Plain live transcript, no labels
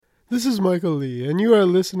This is Michael Lee, and you are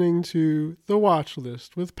listening to The Watch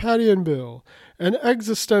List with Pattie and Bill, an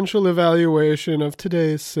existential evaluation of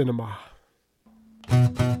today's cinema.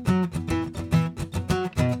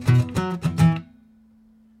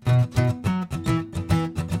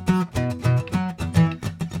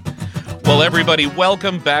 Well, everybody,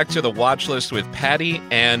 welcome back to The Watch List with Pattie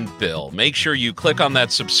and Bill. Make sure you click on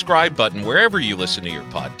that subscribe button wherever you listen to your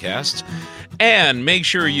podcasts. And make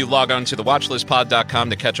sure you log on to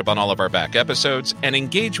thewatchlistpod.com to catch up on all of our back episodes and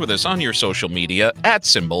engage with us on your social media at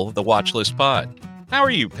 @TheWatchlistPod. How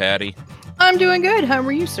are you, Pattie? I'm doing good. How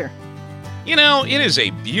are you, sir? You know, it is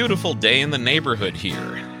a beautiful day in the neighborhood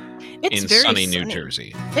here It's in very sunny sunny. New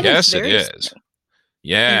Jersey. It Yes, it very is. sunny in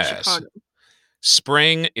Yes. Chicago.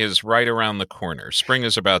 Spring is right around the corner. Spring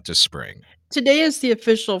is about to spring. Today is the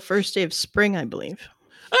official first day of spring, I believe.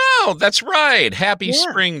 Oh, that's right. Happy Yeah.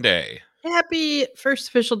 Spring Day. Happy first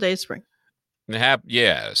official day of spring.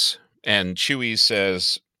 Yes. And Chewy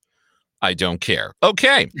says, I don't care.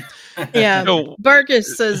 Okay. Yeah, So, Barkus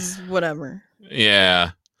says whatever.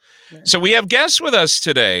 yeah. So we have guests with us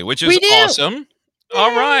today, which is We do. awesome.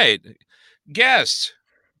 All Yay. right. Guests,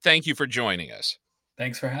 thank you for joining us.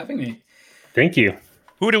 Thanks for having me. Thank you.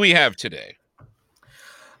 Who do we have today?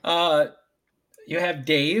 You have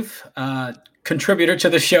Dave, contributor to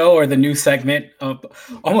the show or the new segment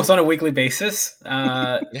almost on a weekly basis.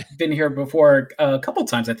 Been here before a couple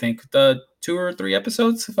times, I think, the 2 or 3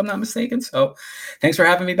 episodes, if I'm not mistaken. So thanks for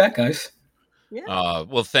having me back, guys. Yeah.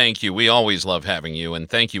 Well, thank you. We always love having you, and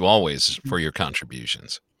thank you always for your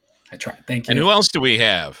contributions. I try. Thank you. And who else do we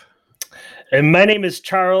have? And my name is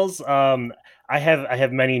Charles. I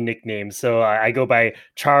have many nicknames, so I go by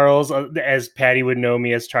Charles, as Pattie would know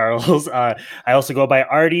me as Charles. I also go by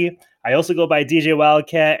Artie. I also go by DJ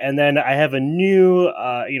Wildcat, and then I have a new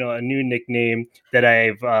nickname that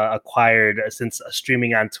I've acquired since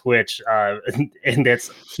streaming on Twitch, and that's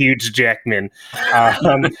Huge Jackman.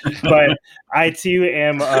 But I too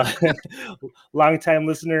am a longtime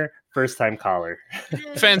listener, first time caller.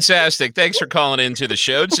 Fantastic. Thanks for calling into the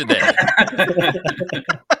show today.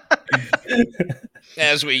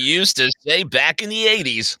 As we used to say back in the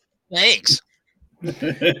 80s. Thanks.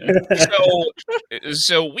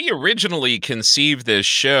 So we originally conceived this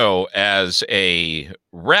show as a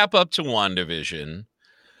wrap up to WandaVision,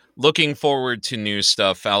 looking forward to new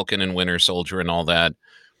stuff, Falcon and Winter Soldier and all that.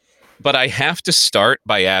 But I have to start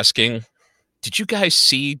by asking, did you guys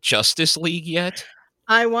see Justice League yet?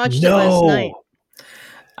 I watched it last night.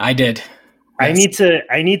 I did. I need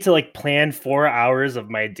to like plan 4 hours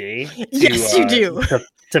of my day. Yes, you do.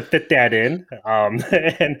 To fit that in,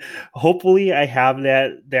 and hopefully I have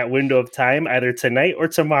that window of time either tonight or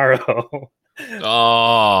tomorrow.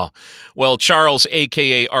 Oh, well, Charles,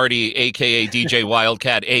 a.k.a. Artie, a.k.a. DJ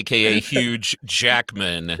Wildcat, a.k.a. Huge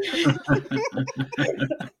Jackman.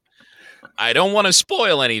 I don't want to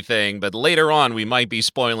spoil anything, but later on we might be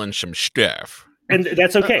spoiling some stuff. And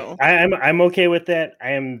that's okay. Uh-oh. I'm okay with that.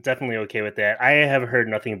 I am definitely okay with that. I have heard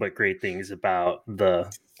nothing but great things about the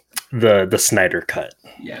Snyder cut.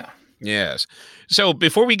 Yeah. Yes. So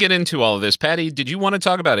before we get into all of this, Pattie, did you want to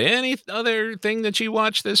talk about any other thing that you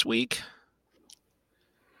watched this week?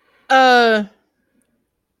 I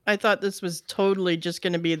thought this was totally just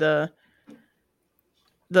going to be the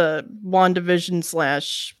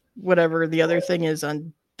WandaVision / whatever the other thing is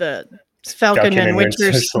on the Falcon and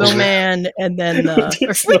Winter Snowman, and then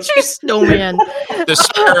the Winter Snowman. The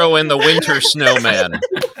Sparrow and the Winter Snowman,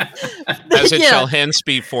 as it shall hence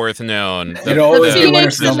be forth known. The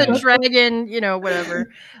Phoenix and the Dragon,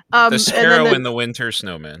 whatever. The Sparrow and the Winter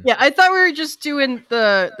Snowman. Yeah, I thought we were just doing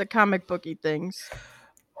the comic booky things.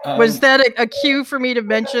 Was that a cue for me to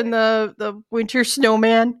mention the Winter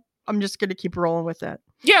Snowman? I'm just going to keep rolling with that.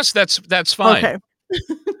 Yes, that's fine. Okay.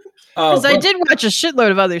 Because I did watch a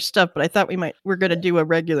shitload of other stuff, but I thought we're going to do a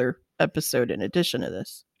regular episode in addition to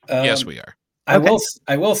this. Yes, we are. I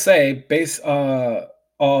will say, based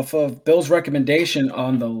off of Bill's recommendation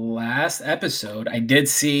on the last episode, I did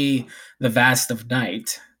see The Vast of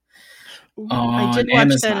Night on I did watch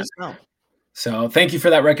Amazon. that as well. So thank you for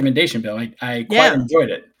that recommendation, Bill. I quite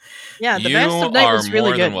enjoyed it. Yeah, The Vast of Night was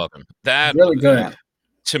really more good. Than welcome. That really good.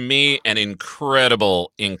 To me, an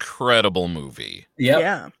incredible movie. Yep.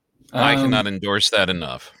 Yeah. I cannot endorse that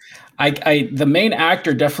enough. The main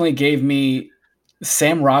actor definitely gave me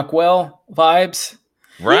Sam Rockwell vibes.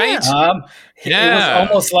 Right? It was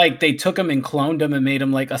almost like they took him and cloned him and made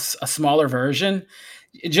him like a smaller version.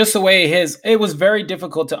 Just the way it was very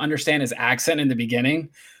difficult to understand his accent in the beginning.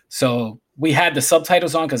 So we had the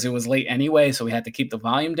subtitles on because it was late anyway. So we had to keep the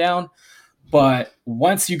volume down. But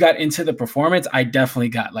once you got into the performance, I definitely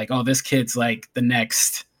got like, oh, this kid's like the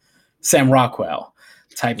next Sam Rockwell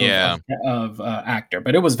type of actor,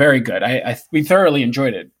 but it was very good. We thoroughly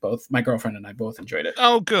enjoyed it. Both my girlfriend and I both enjoyed it.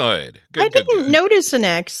 Oh, good. I didn't notice an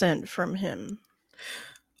accent from him.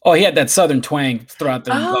 Oh, he had that southern twang throughout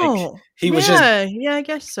the. I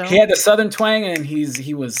guess so. He had the southern twang, and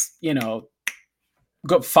he was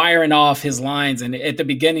firing off his lines. And at the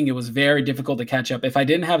beginning, it was very difficult to catch up. If I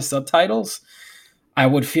didn't have subtitles, I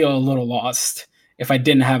would feel a little lost. If I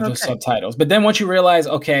didn't have those subtitles. But then once you realize,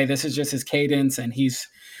 okay, this is just his cadence and he's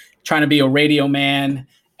trying to be a radio man,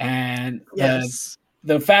 and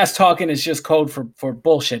the fast talking is just code for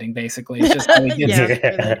bullshitting, basically. It's just how he gets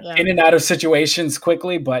in and out of situations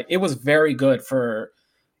quickly. But it was very good for,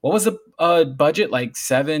 what was the budget? Like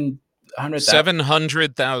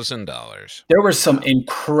 $700,000. There were some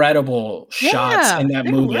incredible shots in that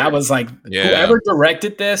movie. I was like, whoever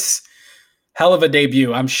directed this, hell of a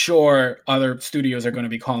debut. I'm sure other studios are going to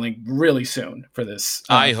be calling really soon for this.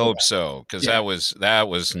 I hope so, because that was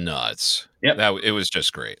nuts. Yep. It was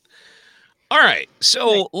just great. All right,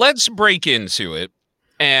 so let's break into it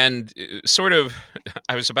and sort of,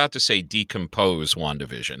 I was about to say decompose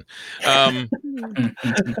WandaVision.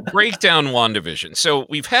 Break down WandaVision. So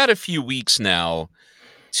we've had a few weeks now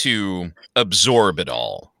to absorb it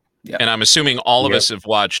all. Yep. And I'm assuming all of us have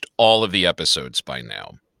watched all of the episodes by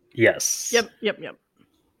now. Yes. Yep.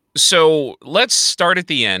 So let's start at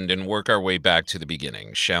the end and work our way back to the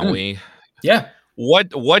beginning, shall we? Yeah.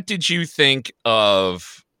 What did you think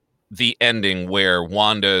of the ending where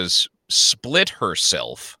Wanda's split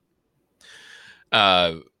herself,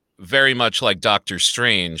 very much like Doctor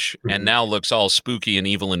Strange, and now looks all spooky and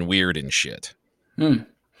evil and weird and shit? I'll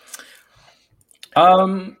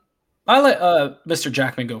let Mr.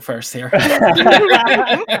 Jackman go first here.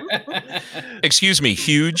 Excuse me,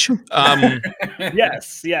 huge.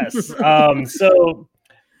 Yes. So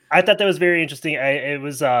I thought that was very interesting. It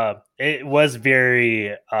was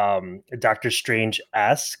very Doctor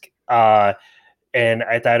Strange-esque, and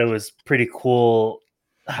I thought it was pretty cool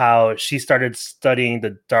how she started studying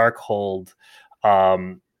the Darkhold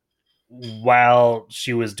while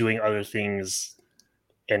she was doing other things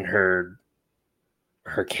in her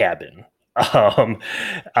cabin.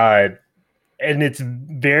 And it's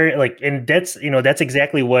very and that's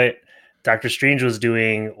exactly what Doctor Strange was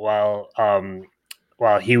doing while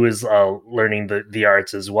he was learning the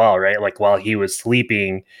arts as well, right? Like while he was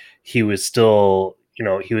sleeping, he was still,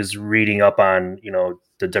 he was reading up on,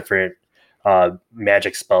 the different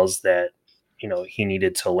magic spells that, he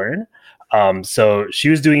needed to learn. So she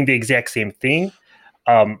was doing the exact same thing,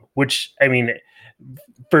 which, I mean,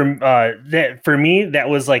 for me, that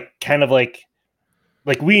was kind of like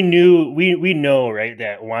we know, right,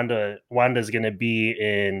 that Wanda's going to be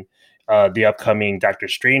in the upcoming Doctor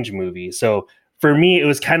Strange movie. So for me, it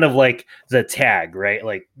was kind of like the tag, right?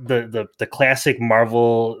 Like the classic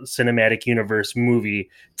Marvel Cinematic Universe movie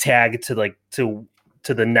tag to the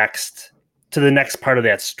next part of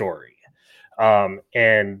that story.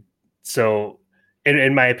 And so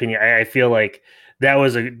in my opinion, I feel like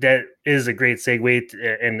that is a great segue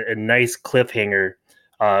and a nice cliffhanger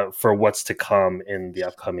for what's to come in the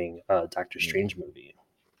upcoming Doctor Strange movie.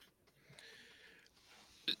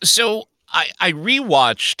 So I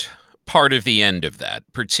rewatched part of the end of that,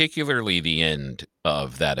 particularly the end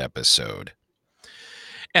of that episode.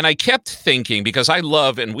 And I kept thinking, because I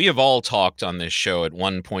love, and we have all talked on this show at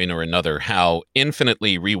one point or another, how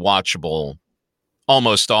infinitely rewatchable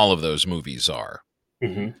almost all of those movies are.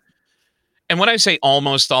 Mm-hmm. And when I say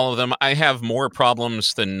almost all of them, I have more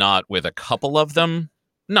problems than not with a couple of them.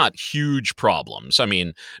 Not huge problems. I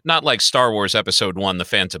mean, not like Star Wars Episode 1, The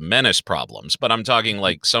Phantom Menace problems, but I'm talking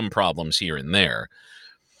like some problems here and there.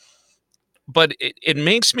 But it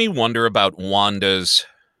makes me wonder about Wanda's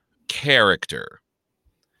character.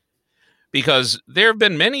 Because there have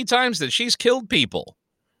been many times that she's killed people.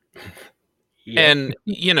 Yep.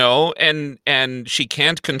 And, and she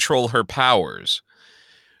can't control her powers.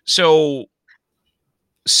 So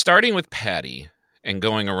starting with Patty and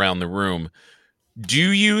going around the room,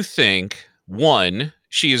 do you think, one,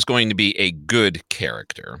 she is going to be a good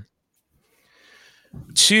character?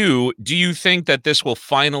 Two, do you think that this will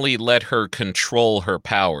finally let her control her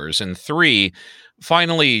powers? And three,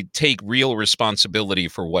 finally take real responsibility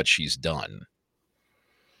for what she's done?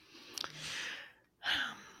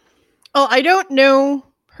 Oh, I don't know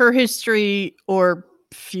her history or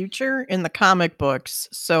future in the comic books,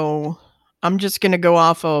 so I'm just going to go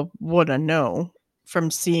off of what I know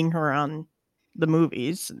from seeing her on the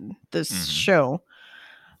movies and this show.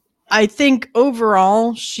 I think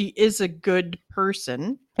overall she is a good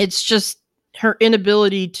person. It's just her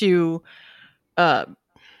inability to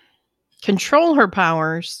control her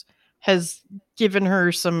powers has given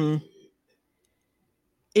her some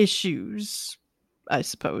issues, I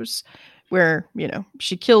suppose, where,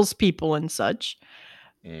 she kills people and such.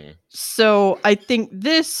 So I think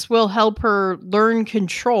this will help her learn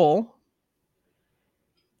control.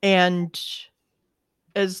 And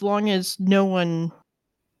as long as no one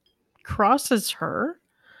crosses her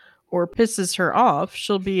or pisses her off,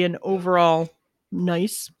 she'll be an overall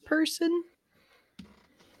nice person.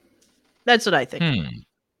 That's what I think.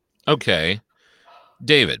 Okay.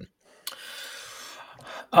 David.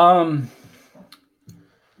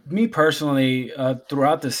 Me personally,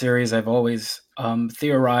 throughout the series, I've always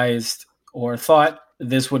theorized or thought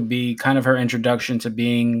this would be kind of her introduction to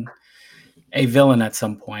being a villain at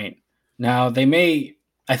some point. Now,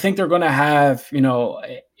 I think they're going to have,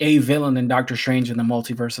 a villain in Doctor Strange in the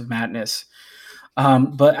Multiverse of Madness.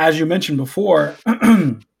 But as you mentioned before,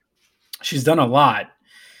 she's done a lot.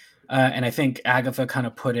 And I think Agatha kind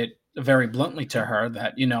of put it very bluntly to her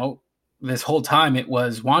that, this whole time it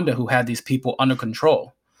was Wanda who had these people under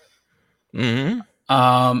control.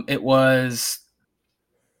 It was,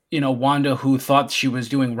 Wanda who thought she was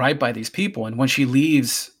doing right by these people. And when she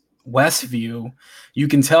leaves Westview, you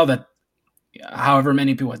can tell that however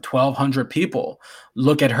many people, 1,200 people,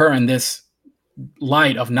 look at her in this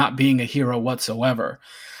light of not being a hero whatsoever.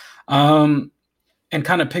 And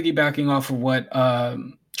kind of piggybacking off of what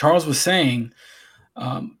Charles was saying,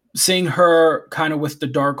 seeing her kind of with the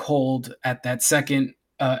Darkhold at that second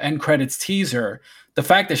end credits teaser, the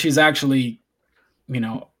fact that she's actually,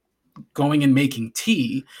 going and making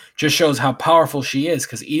tea just shows how powerful she is.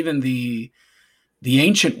 Because even the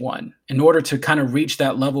Ancient One, in order to kind of reach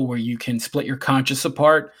that level where you can split your conscious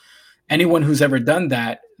apart, anyone who's ever done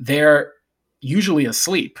that, they're usually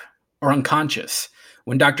asleep or unconscious.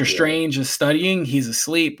 When Doctor Strange is studying, he's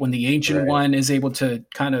asleep. When the Ancient One is able to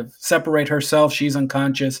kind of separate herself, she's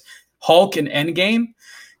unconscious. Hulk in Endgame,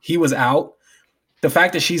 he was out. The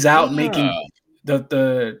fact that she's out making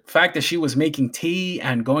the fact that she was making tea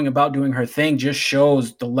and going about doing her thing just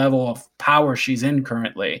shows the level of power she's in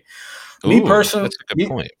currently. Me personally, that's a good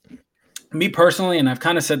point. Me personally, and I've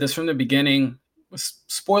kind of said this from the beginning,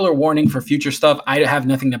 spoiler warning for future stuff. I have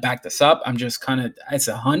nothing to back this up. I'm just it's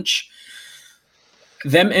a hunch.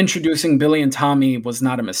 Them introducing Billy and Tommy was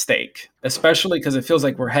not a mistake, especially because it feels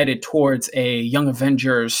like we're headed towards a Young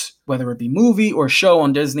Avengers, whether it be movie or show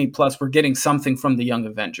on Disney Plus. We're getting something from the Young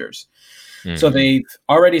Avengers. So they've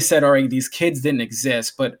already said, all right, these kids didn't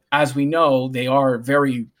exist, but as we know, they are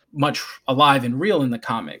very much alive and real in the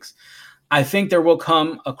comics. I think there will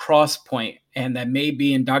come a cross point, and that may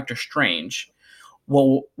be in Doctor Strange,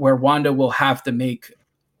 where Wanda will have to make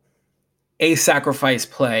a sacrifice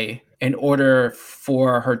play in order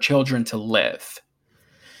for her children to live,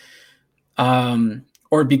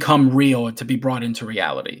 or become real and to be brought into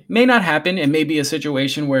reality. May not happen. It may be a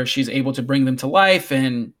situation where she's able to bring them to life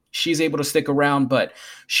and she's able to stick around, but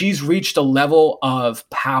she's reached a level of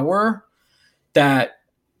power that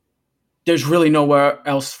there's really nowhere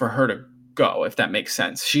else for her to go, if that makes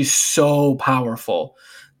sense. She's so powerful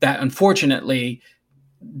that unfortunately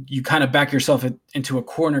you kind of back yourself into a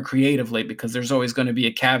corner creatively, because there's always going to be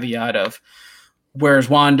a caveat of where's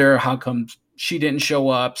Wanda? How come she didn't show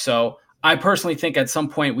up? So I personally think at some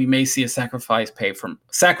point we may see a sacrifice play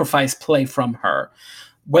from her.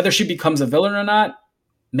 Whether she becomes a villain or not,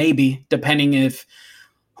 maybe, depending if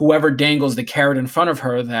whoever dangles the carrot in front of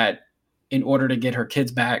her that in order to get her kids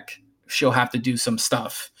back, she'll have to do some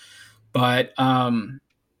stuff. But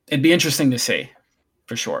it'd be interesting to see,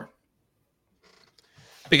 for sure.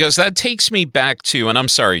 Because that takes me back to, and I'm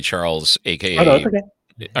sorry, Charles, a.k.a. Oh, no, it's okay.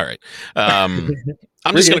 All right. I'm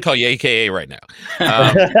just going to call you a.k.a. right now.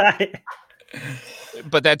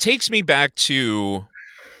 But that takes me back to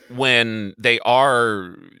when they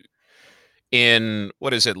are in,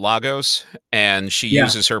 what is it, Lagos, and she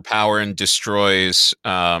uses her power and destroys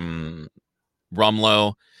Rumlow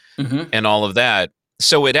and all of that.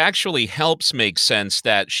 So it actually helps make sense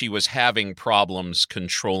that she was having problems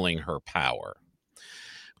controlling her power.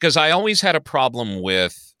 Because I always had a problem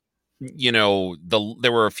with,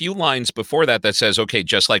 there were a few lines before that says, okay,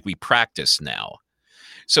 just like we practice now.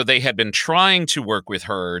 So they had been trying to work with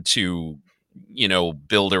her to,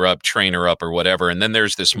 build her up, train her up or whatever. And then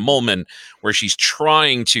there's this moment where she's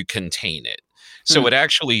trying to contain it. So it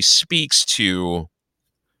actually speaks to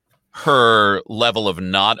her level of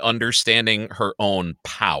not understanding her own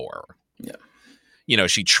power. Yeah.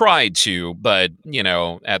 She tried to, but,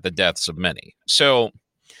 at the deaths of many. So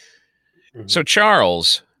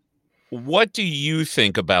Charles, what do you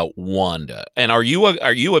think about Wanda? And are you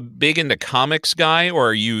a big into comics guy, or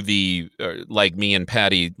are you the like me and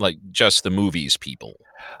Patty, like just the movies people?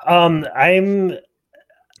 I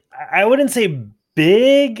wouldn't say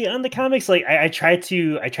big on the comics. Like I try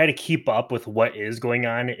to keep up with what is going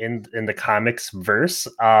on in the comics verse.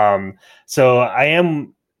 So I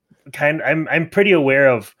am I'm pretty aware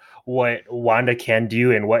of what Wanda can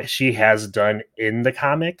do and what she has done in the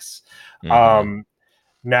comics.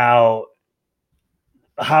 Now,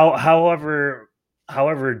 however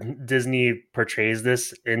Disney portrays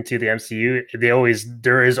this into the MCU,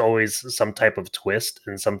 there is always some type of twist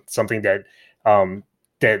and something um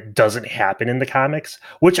that doesn't happen in the comics,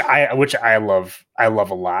 which I love a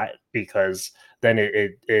lot, because then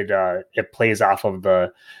it plays off of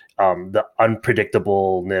the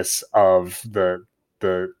unpredictableness of the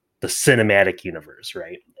cinematic universe,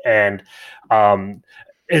 right? And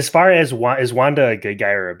as far as is Wanda a good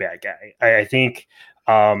guy or a bad guy?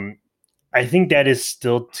 Um, I think that is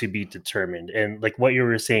still to be determined. And like what you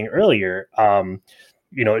were saying earlier,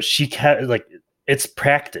 she can, like, it's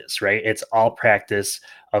practice, right? It's all practice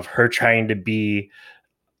of her trying to be,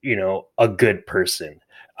 a good person.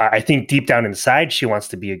 I think deep down inside, she wants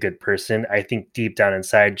to be a good person. I think deep down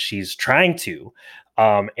inside, she's trying to.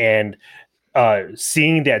 And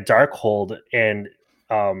seeing that Darkhold and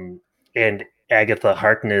Agatha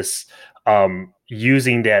Harkness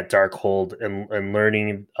using that Darkhold and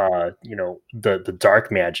learning the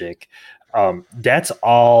dark magic, that's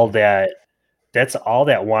all that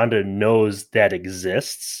Wanda knows that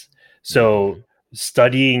exists. So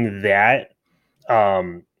studying that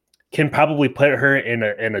can probably put her in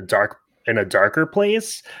a darker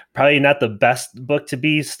place. Probably not the best book to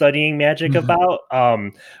be studying magic about,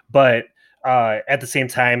 but at the same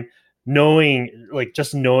time, knowing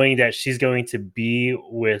that she's going to be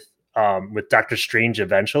with Doctor Strange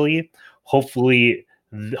eventually, hopefully,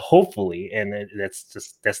 and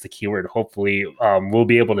that's the key word. Hopefully, we'll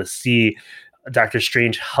be able to see Doctor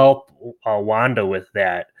Strange help Wanda with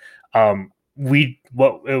that. We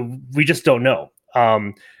just don't know.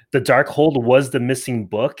 The Darkhold was the missing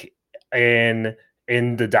book in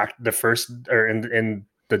the first, or in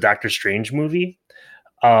the Doctor Strange movie,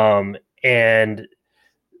 and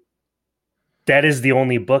that is the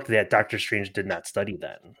only book that Doctor Strange did not study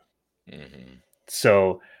then.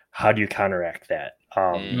 So how do you counteract that?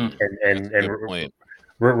 And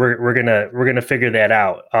we're gonna figure that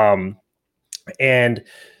out. And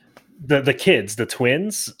the kids, the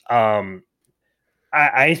twins, I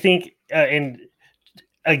think, and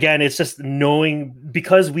again, it's just knowing,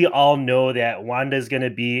 because we all know that Wanda is going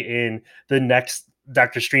to be in the next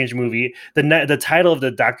Doctor Strange movie. The title of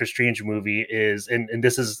the Doctor Strange movie is, and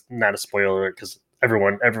this is not a spoiler because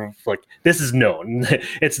everyone like, this is known.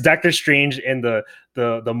 It's Doctor Strange and the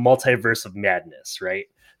multiverse of madness, right?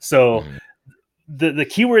 So the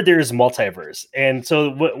keyword there is multiverse. And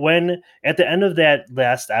so when at the end of that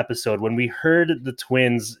last episode, when we heard the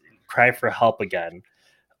twins cry for help again,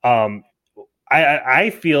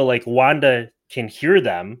 I feel like Wanda can hear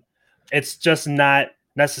them. It's just not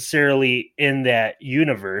necessarily in that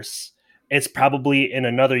universe. It's probably in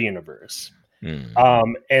another universe.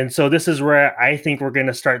 And so this is where I think we're going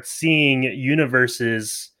to start seeing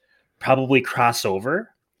universes probably cross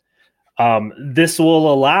over. This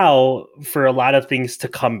will allow for a lot of things to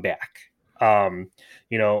come back.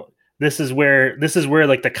 This is where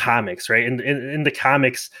like the comics, right?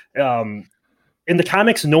 In the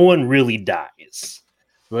comics, no one really dies,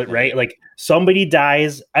 right? Like somebody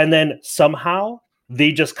dies and then somehow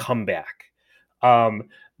they just come back.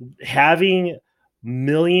 Having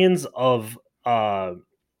millions of like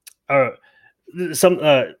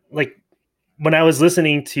when I was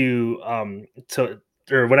listening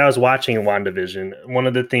or when I was watching WandaVision, one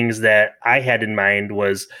of the things that I had in mind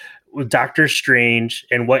was Doctor Strange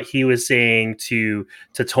and what he was saying to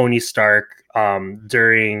Tony Stark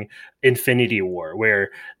during Infinity War,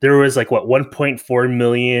 where there was like 1.4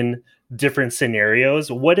 million different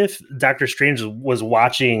scenarios. What if Doctor Strange was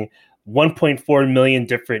watching 1.4 million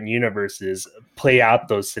different universes play out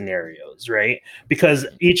those scenarios, right? Because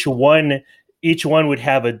each one would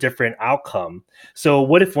have a different outcome. So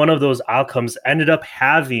what if one of those outcomes ended up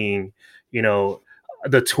having,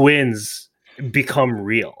 the twins become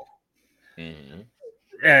real?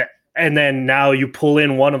 And then now you pull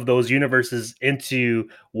in one of those universes into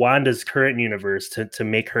Wanda's current universe to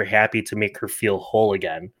make her happy, to make her feel whole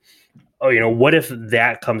again. Oh, what if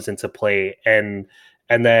that comes into play, and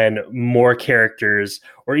then more characters,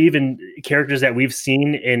 or even characters that we've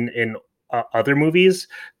seen in other movies,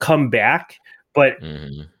 come back, but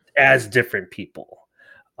as different people.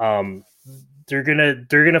 They're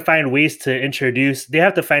gonna find ways to introduce. They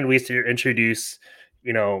have to find ways to introduce,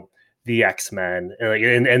 the X-Men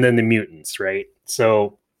and then the mutants, right?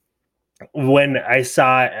 So when I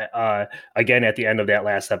saw again at the end of that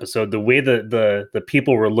last episode, the way the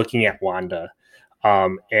people were looking at Wanda,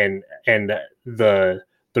 and the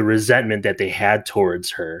resentment that they had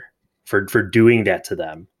towards her for doing that to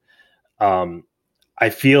them. I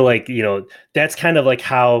feel like, that's kind of like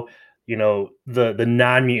how, the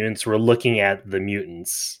non-mutants were looking at the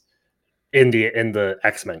mutants in the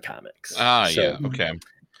X-Men comics. Yeah, okay.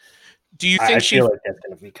 Do you I think feel like that's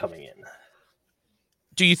going to be coming in?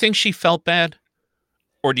 Do you think she felt bad,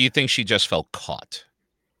 or do you think she just felt caught?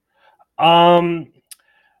 I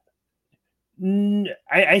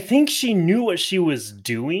think she knew what she was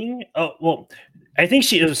doing. Oh, well, I think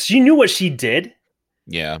she knew what she did.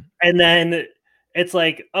 Yeah. And then it's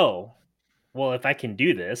like, oh, well, if I can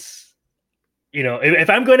do this, if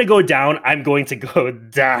I'm going to go down, I'm going to go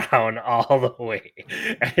down all the way.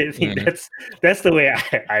 I think that's the way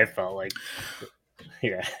I felt like.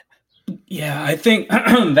 Yeah. Yeah, I think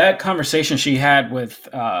that conversation she had with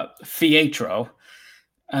Pietro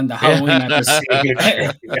and the Halloween episode.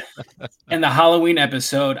 In the Halloween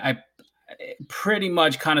episode, I pretty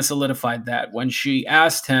much kind of solidified that when she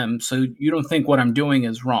asked him, "So you don't think what I'm doing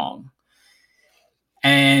is wrong?"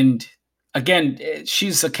 And again,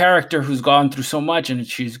 she's a character who's gone through so much and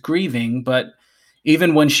she's grieving, but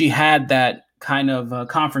even when she had that kind of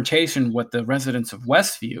confrontation with the residents of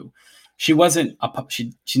Westview, she wasn't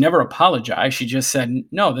she never apologized. She just said,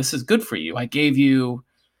 "No, this is good for you. I gave you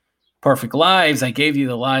perfect lives. I gave you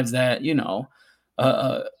the lives that,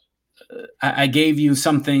 I gave you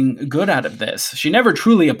something good out of this." She never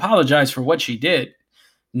truly apologized for what she did.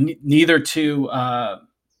 Neither to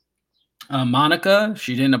Monica.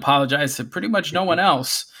 She didn't apologize to pretty much no one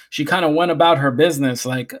else. She kind of went about her business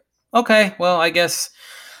like, okay, well, I guess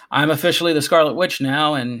I'm officially the Scarlet Witch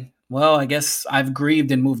now. And well, I guess I've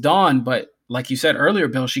grieved and moved on. But like you said earlier,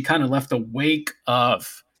 Bill, she kind of left a wake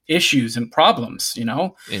of issues and problems,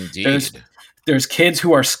 Indeed. There's kids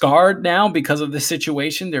who are scarred now because of this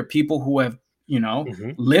situation. There are people who have,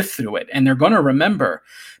 lived through it, and they're going to remember,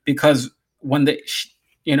 because when it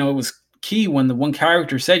was key when the one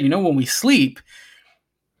character said, when we sleep,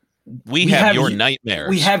 we have your nightmares.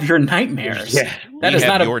 We have your nightmares. Yeah. That is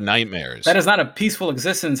not your nightmares. That is not a peaceful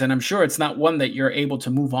existence, and I'm sure it's not one that you're able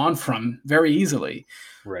to move on from very easily.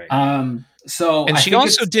 Right. So, and she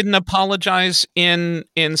also didn't apologize in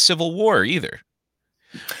Civil War either.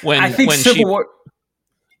 When Civil War,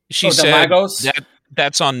 she said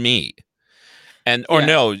that's on me,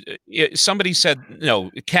 somebody said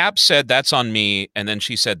no. Cap said that's on me, and then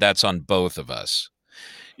she said that's on both of us.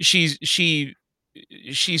 She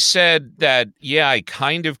said that, yeah, I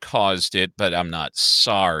kind of caused it, but I'm not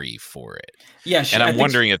sorry for it. Yeah, and I'm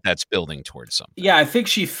wondering if that's building towards something. Yeah, I think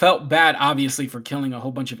she felt bad, obviously, for killing a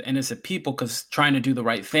whole bunch of innocent people, because trying to do the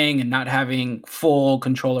right thing and not having full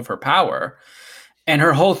control of her power. And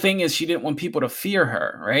her whole thing is she didn't want people to fear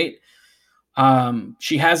her, right?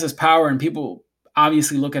 She has this power, and people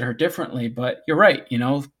obviously look at her differently. But you're right,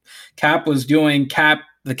 Cap was doing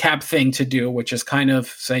the Cap thing to do, which is kind of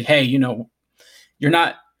say, hey, you're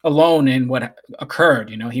not alone in what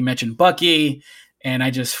occurred. He mentioned Bucky, and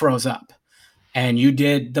I just froze up. And you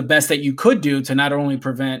did the best that you could do to not only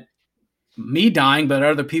prevent me dying, but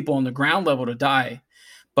other people on the ground level to die.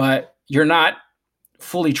 But you're not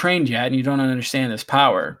fully trained yet, and you don't understand this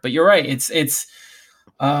power. But you're right. It's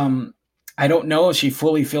I don't know if she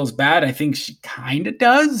fully feels bad. I think she kind of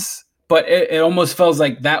does, but it almost feels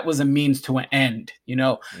like that was a means to an end.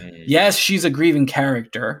 Yes, she's a grieving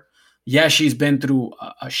character. Yes, she's been through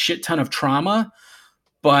a shit ton of trauma,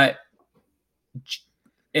 but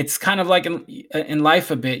it's kind of like in life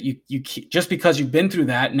a bit. You just because you've been through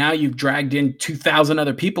that, now you've dragged in 2,000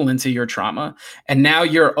 other people into your trauma, and now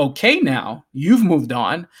you're okay. Now you've moved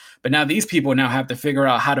on, but now these people now have to figure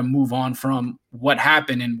out how to move on from what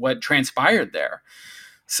happened and what transpired there.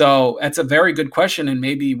 So that's a very good question, and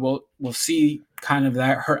maybe we'll see kind of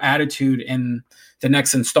that her attitude in the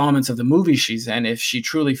next installments of the movie she's in, if she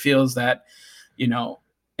truly feels that,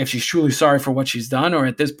 if she's truly sorry for what she's done, or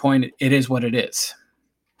at this point it is what it is.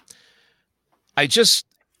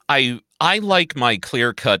 I like my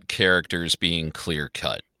clear-cut characters being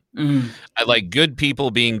clear-cut. I like good people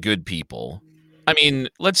being good people. I mean,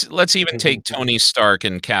 let's even take Tony Stark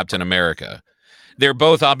and Captain America. They're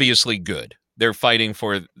both obviously good. They're fighting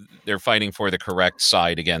for the correct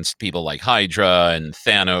side against people like Hydra and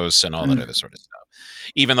Thanos and all that other sort of stuff.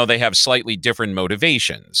 Even though they have slightly different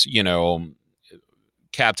motivations,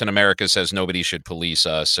 Captain America says nobody should police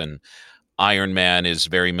us, and Iron Man is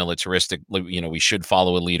very militaristic. We should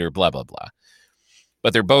follow a leader, blah, blah, blah.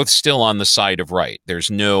 But they're both still on the side of right.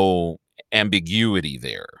 There's no ambiguity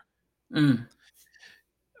there.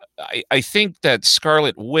 I think that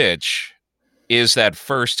Scarlet Witch is that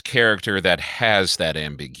first character that has that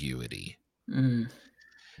ambiguity. Mm.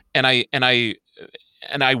 And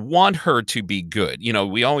I want her to be good. You know,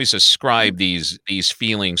 we always ascribe these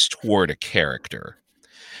feelings toward a character.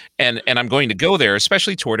 And I'm going to go there,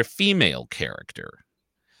 especially toward a female character.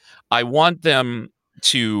 I want them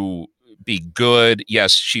to be good.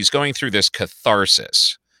 Yes, she's going through this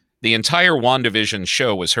catharsis. The entire WandaVision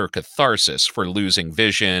show was her catharsis for losing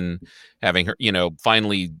Vision, having her, you know,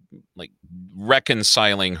 finally like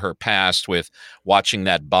reconciling her past with watching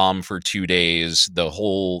that bomb for 2 days, the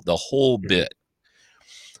whole bit.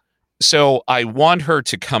 So I want her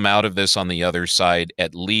to come out of this on the other side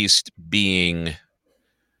at least being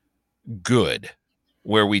good,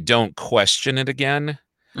 where we don't question it again.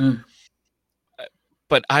 Mm.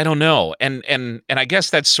 But I don't know. And I guess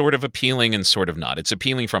that's sort of appealing and sort of not. It's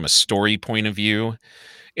appealing from a story point of view.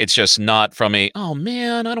 It's just not from a, oh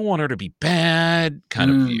man, I don't want her to be bad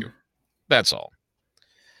kind of view. That's all.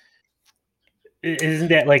 Isn't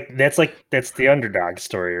that that's the underdog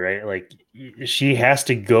story, right? Like she has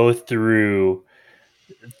to go through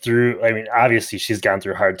I mean, obviously she's gone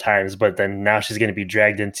through hard times, but then now she's going to be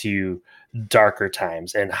dragged into darker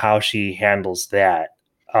times, and how she handles that.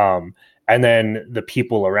 And then the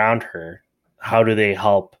people around her, how do they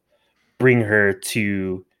help bring her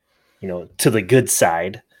to, you know, to the good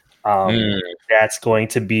side? That's going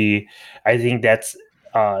to be, I think that's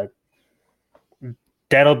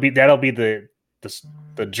that'll be the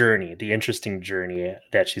journey, the interesting journey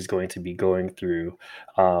that she's going to be going through,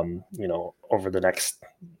 you know, over the next,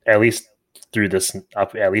 at least through this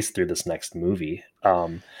next movie.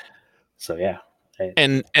 So yeah.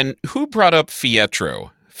 And who brought up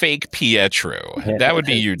fake Pietro? That would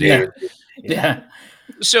be you, Dave. Yeah.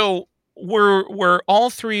 So were all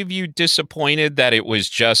three of you disappointed that it was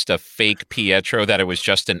just a fake Pietro, that it was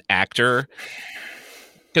just an actor?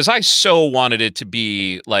 Because I so wanted it to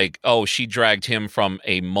be like, oh, she dragged him from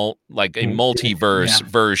a multiverse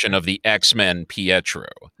version of the X-Men Pietro.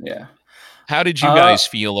 Yeah. How did you guys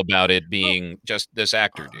feel about it being just this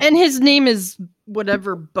actor dude? And his name is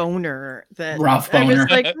whatever Boner. That Ralph Boner. I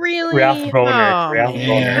was like, really? Ralph Boner. Oh, Ralph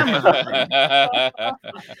man, Boner.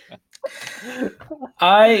 come on.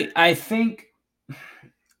 I think,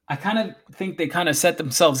 I kind of think they kind of set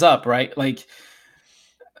themselves up, right? Like,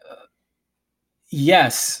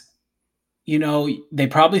 yes, you know, they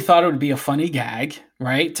probably thought it would be a funny gag,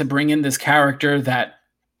 right? To bring in this character that,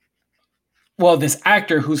 well, this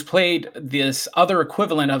actor who's played this other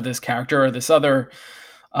equivalent of this character, or this other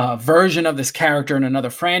version of this character in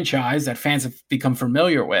another franchise that fans have become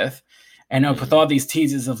familiar with. And with all these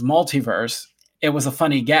teases of multiverse, it was a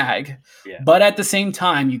funny gag. Yeah. But at the same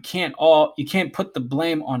time, you can't put the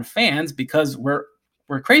blame on fans, because we're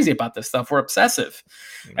crazy about this stuff. We're obsessive.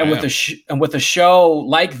 Yeah. And with a show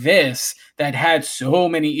like this that had so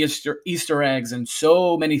many Easter eggs and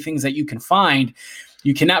so many things that you can find,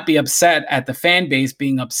 you cannot be upset at the fan base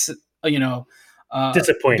being upset, you know,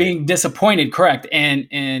 being disappointed. Correct.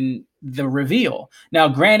 And the reveal. Now,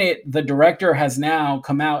 granted, the director has now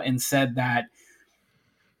come out and said that,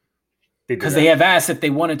 because they have asked if they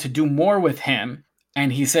wanted to do more with him,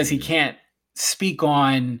 and he says he can't speak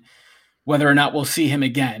on whether or not we'll see him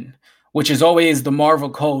again, which is always the Marvel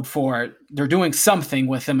code for they're doing something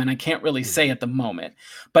with him, and I can't really say at the moment.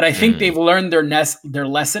 But I think they've learned their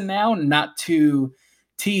lesson now, not to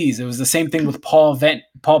tease. It was the same thing with Paul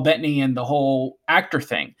Bettany and the whole actor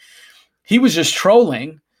thing. He was just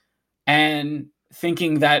trolling and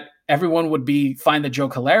thinking that everyone would find the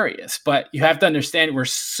joke hilarious. But you have to understand, we're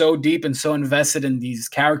so deep and so invested in these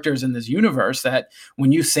characters in this universe that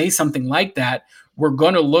when you say something like that, we're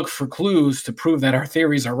going to look for clues to prove that our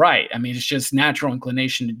theories are right. I mean, it's just natural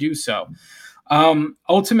inclination to do so.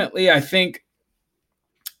 Ultimately, I think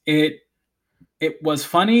it was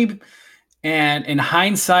funny. And in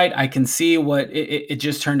hindsight, I can see what it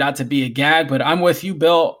just turned out to be a gag. But I'm with you,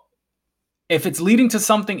 Bill. If it's leading to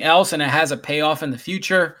something else and it has a payoff in the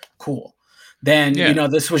future, cool. Then, you know,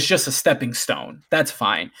 this was just a stepping stone. That's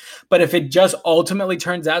fine. But if it just ultimately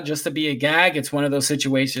turns out just to be a gag, it's one of those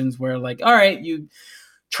situations where, like, all right, you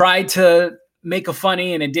tried to make a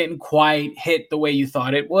funny and it didn't quite hit the way you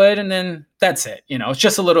thought it would. And then that's it. You know, it's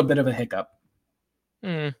just a little bit of a hiccup.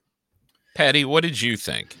 Patty, what did you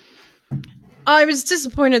think? I was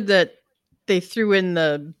disappointed that they threw in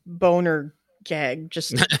the Boner gag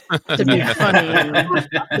just to be funny, and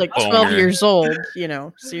like 12 years old, you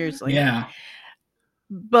know, seriously. Yeah.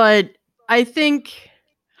 But I think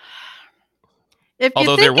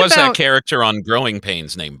although there was that character on Growing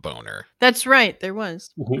Pains named Boner. That's right, there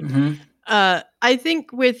was. Mm-hmm. I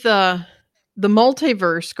think with the the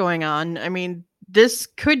multiverse going on, I mean, this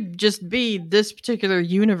could just be this particular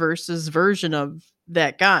universe's version of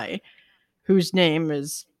that guy whose name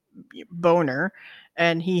is Boner,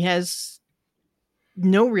 and he has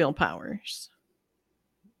no real powers.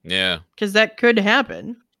 Yeah. Because that could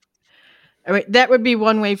happen. I mean, that would be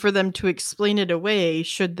one way for them to explain it away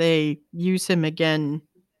should they use him again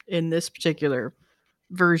in this particular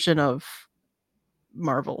version of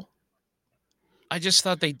Marvel. I just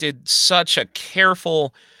thought they did such a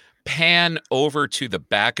careful pan over to the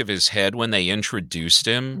back of his head when they introduced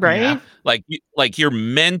him. Right? Yeah. Like you're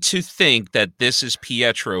meant to think that this is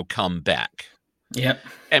Pietro come back. Yep.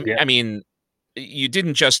 And Yeah. I mean, you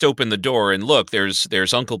didn't just open the door and look,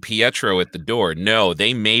 there's Uncle Pietro at the door. No,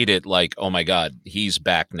 they made it like, oh my God, he's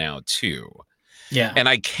back now too. Yeah. And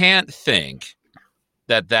I can't think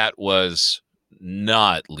that was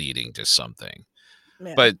not leading to something.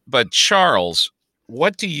 Yeah. But Charles,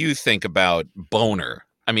 what do you think about Boner?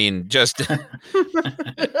 I mean, just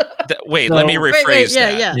wait. Let me rephrase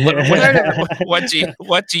that. Yeah.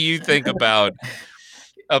 What do you think about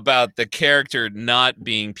the character not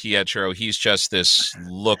being Pietro? He's just this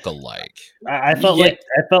look-alike. I felt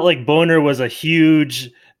like Boner was a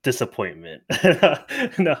huge disappointment.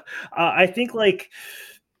 No, I think like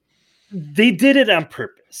they did it on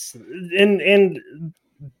purpose, and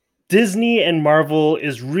Disney and Marvel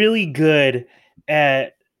is really good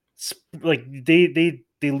at like they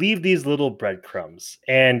leave these little breadcrumbs,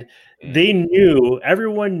 and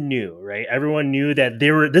everyone knew, right? Everyone knew that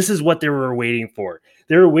this is what they were waiting for.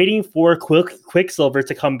 They were waiting for Quicksilver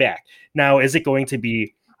to come back. Now, is it going to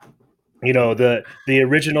be, the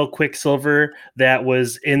original Quicksilver that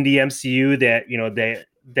was in the MCU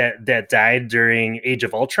that died during Age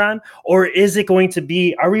of Ultron, or is it going to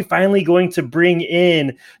be? Are we finally going to bring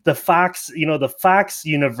in the Fox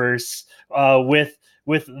universe with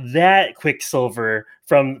that Quicksilver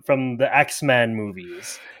from the X-Men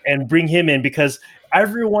movies and bring him in? Because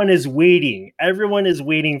everyone is waiting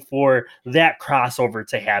for that crossover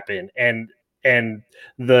to happen, and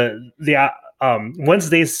once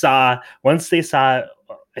they saw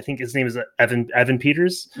I think his name is Evan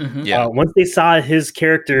Peters. Mm-hmm. Yeah. Once they saw his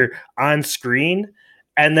character on screen,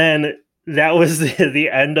 and then that was the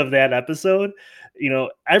end of that episode,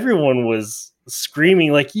 everyone was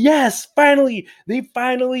screaming like, yes, finally, they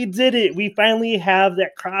finally did it. We finally have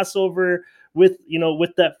that crossover with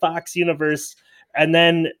that Fox universe. And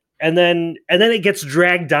then it gets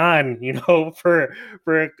dragged on, for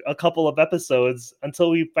a couple of episodes until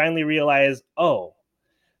we finally realize, oh,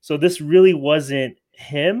 so this really wasn't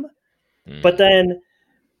him. But then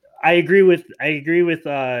I agree with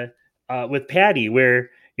Patty, where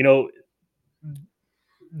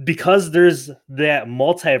because there's that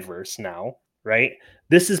multiverse now, right?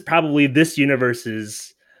 This is probably this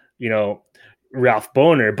universe's Ralph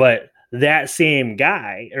Boner, but that same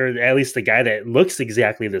guy, or at least the guy that looks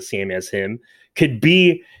exactly the same as him, could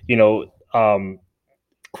be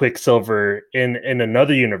Quicksilver in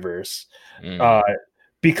another universe.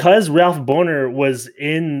 Because Ralph Boner was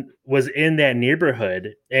in that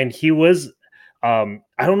neighborhood, and he was I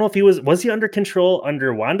don't know if he was he under control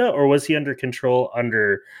under Wanda, or was he under control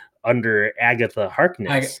under Agatha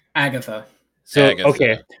Harkness? Agatha. So Agatha.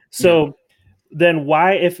 okay. So then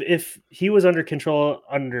why, if he was under control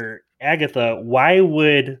under Agatha, why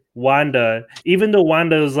would Wanda, even though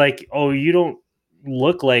Wanda was like, oh, you don't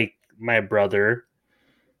look like my brother,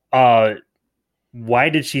 why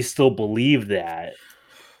did she still believe that?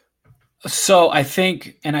 So I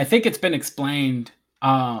think it's been explained,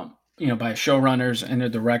 by showrunners and the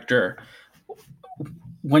director.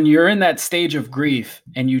 When you're in that stage of grief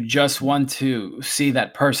and you just want to see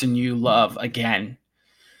that person you love again,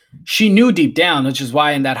 she knew deep down, which is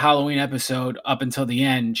why in that Halloween episode up until the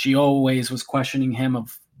end, she always was questioning him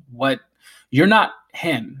of what, you're not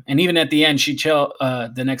him. And even at the end,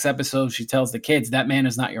 the next episode, she tells the kids, that man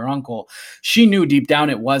is not your uncle. She knew deep down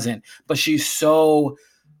it wasn't, but she's so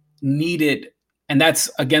needed, and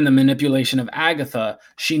that's again the manipulation of Agatha.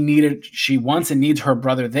 She wants and needs her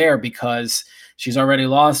brother there because she's already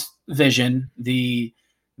lost Vision. The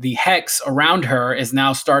hex around her is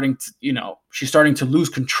now starting to, she's starting to lose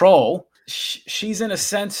control. She's in a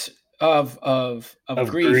sense of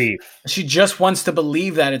grief. She just wants to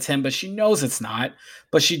believe that it's him, but she knows it's not.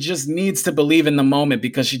 But she just needs to believe in the moment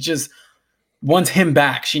because she just wants him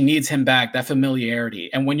back. She needs him back, that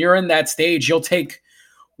familiarity. And when you're in that stage, you'll take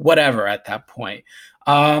whatever at that point.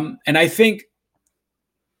 And I think,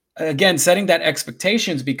 again, setting that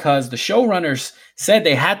expectations, because the showrunners said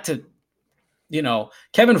they had to,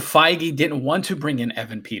 Kevin Feige didn't want to bring in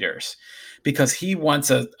Evan Peters because he wants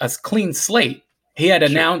a clean slate. He had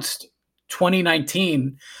announced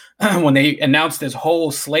 2019, when they announced this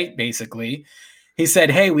whole slate, basically, he said,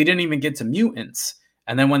 hey, we didn't even get to mutants.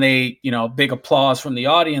 And then when they, big applause from the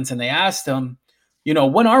audience, and they asked him,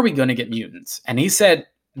 when are we going to get mutants? And he said,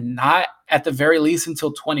 not at the very least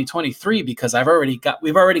until 2023, because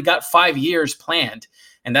we've already got 5 years planned.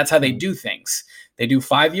 And that's how they do things. They do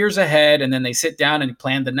 5 years ahead, and then they sit down and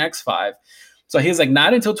plan the next 5. So he's like,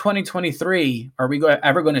 not until 2023 are we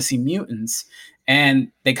ever going to see mutants.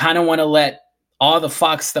 And they kind of want to let all the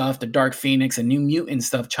Fox stuff, the Dark Phoenix and New Mutant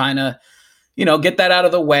stuff, China, get that out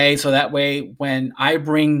of the way. So that way, when I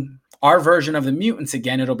bring our version of the mutants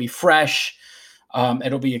again, it'll be fresh.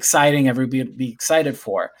 It'll be exciting. Everybody will be excited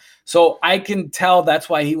for. So I can tell that's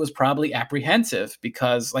why he was probably apprehensive,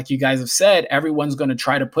 because like you guys have said, everyone's going to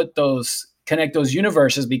try to connect those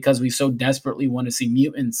universes because we so desperately want to see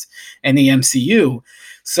mutants in the MCU.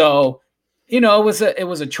 So, it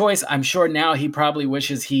was a choice. I'm sure now he probably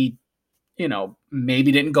wishes he,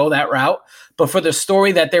 maybe didn't go that route, but for the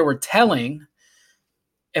story that they were telling,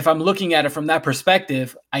 if I'm looking at it from that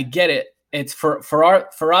perspective, I get it. It's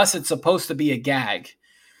for us, it's supposed to be a gag.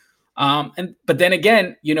 But then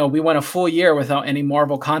again, we went a full year without any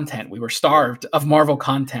Marvel content. We were starved of Marvel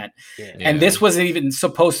content. Yeah. And this wasn't even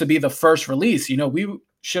supposed to be the first release. We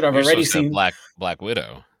should have already seen Black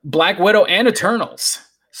Widow and Eternals.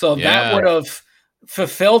 So that would have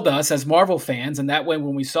fulfilled us as Marvel fans. And that way,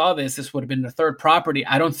 when we saw this would have been the third property.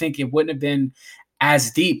 I don't think it wouldn't have been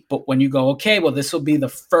as deep. But when you go, okay, well, this will be the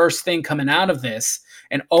first thing coming out of this.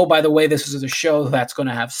 And oh, by the way, this is a show that's going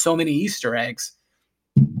to have so many Easter eggs.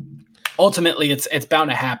 Ultimately, it's bound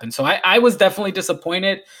to happen. So I was definitely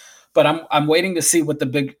disappointed, but I'm waiting to see what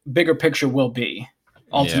the bigger picture will be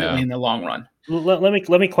ultimately in the long run. Let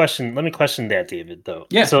me question that, David, though.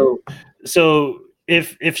 Yeah. So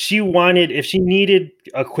if she needed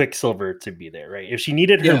a Quicksilver to be there, right? If she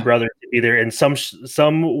needed her brother to be there in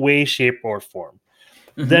some way, shape, or form,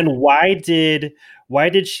 then why did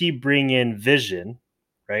she bring in Vision,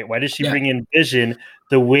 right? Why did she bring in Vision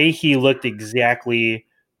the way he looked exactly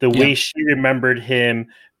the way she remembered him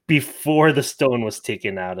before the stone was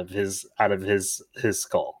taken out of his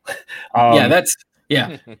skull? So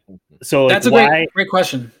that's a great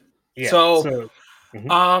question. Yeah,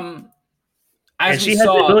 as she has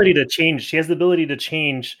the ability to change. She has the ability to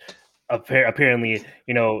change. Apparently,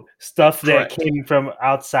 stuff that came from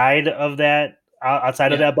outside of that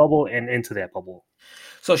bubble and into that bubble.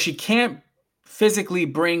 So she can't physically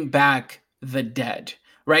bring back the dead.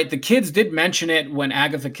 Right. The kids did mention it when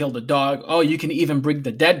Agatha killed a dog. Oh, you can even bring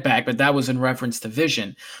the dead back. But that was in reference to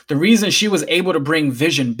Vision. The reason she was able to bring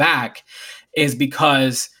Vision back is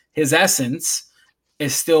because his essence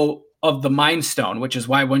is still of the Mind Stone, which is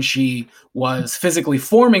why when she was physically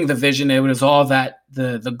forming the Vision, it was all that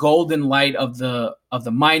the golden light of the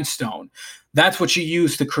Mind Stone. That's what she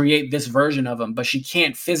used to create this version of him. But she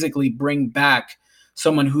can't physically bring back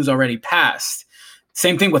someone who's already passed.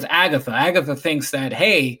 Same thing with Agatha. Agatha thinks that,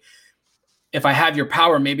 hey, if I have your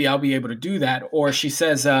power, maybe I'll be able to do that. Or she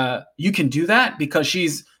says, you can do that, because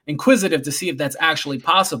she's inquisitive to see if that's actually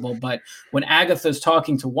possible. But when Agatha's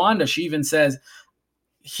talking to Wanda, she even says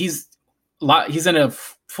he's in a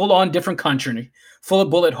full-on different country, full of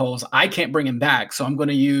bullet holes. I can't bring him back. So I'm going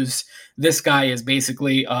to use this guy as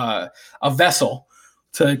basically a vessel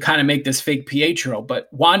to kind of make this fake Pietro. But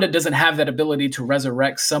Wanda doesn't have that ability to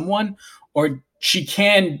resurrect someone, or she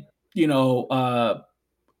can,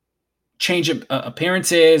 change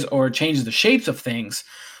appearances or change the shapes of things.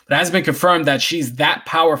 But it has been confirmed that she's that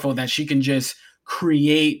powerful that she can just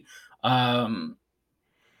create, how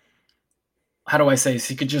do I say?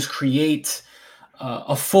 She could just create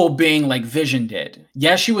a full being like Vision did.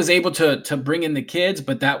 Yes, she was able to bring in the kids,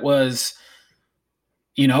 but that was,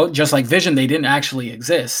 just like Vision, they didn't actually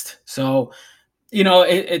exist. So,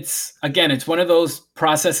 it's one of those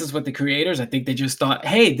processes with the creators. I think they just thought,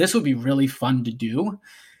 hey, this would be really fun to do,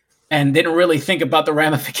 and didn't really think about the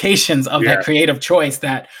ramifications of that creative choice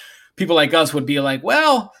that people like us would be like,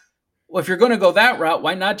 well, if you're going to go that route,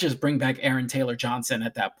 why not just bring back Aaron Taylor Johnson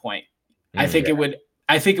at that point? I think it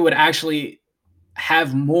would actually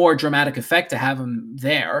have more dramatic effect to have him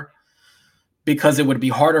there, because it would be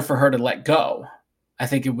harder for her to let go. I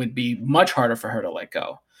think it would be much harder for her to let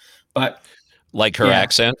go. But like her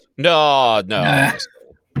accent? No.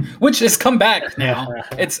 Which has come back now.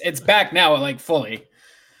 It's back now, like fully.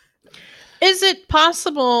 Is it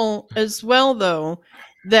possible as well, though,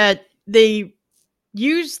 that they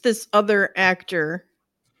use this other actor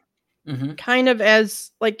kind of as,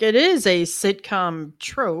 like, it is a sitcom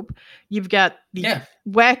trope? You've got the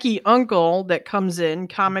wacky uncle that comes in,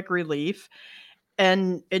 comic relief,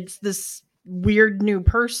 and it's this weird new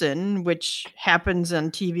person, which happens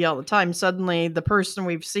on TV all the time. Suddenly the person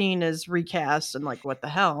we've seen is recast and like, what the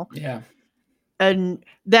hell? Yeah. And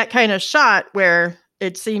that kind of shot where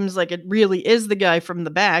it seems like it really is the guy from the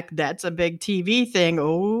back, that's a big TV thing.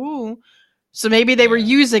 Oh, so maybe they were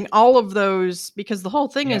using all of those because the whole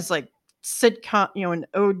thing is like sitcom, an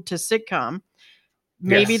ode to sitcom.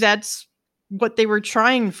 Maybe that's what they were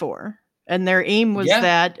trying for. And their aim was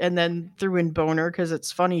that, and then threw in boner because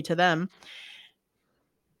it's funny to them.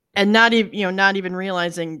 And not even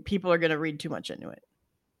realizing people are going to read too much into it.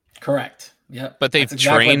 Correct. Yeah, but they've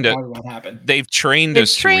trained it. They've trained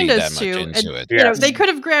us to read that much into it. You know, they could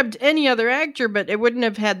have grabbed any other actor, but it wouldn't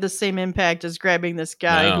have had the same impact as grabbing this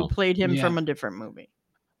guy who played him from a different movie.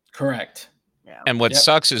 Correct. Yeah. And what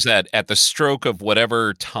sucks is that at the stroke of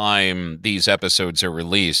whatever time these episodes are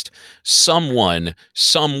released, someone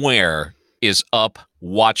somewhere is up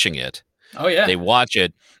watching it. Oh yeah. They watch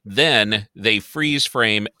it. Then they freeze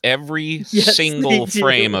frame every single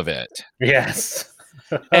frame of it. Yes.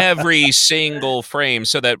 Every single frame,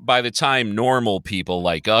 so that by the time normal people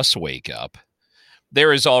like us wake up,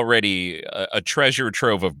 there is already a treasure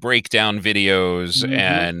trove of breakdown videos.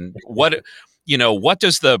 And what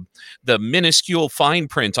does the minuscule fine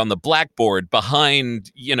print on the blackboard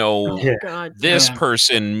behind this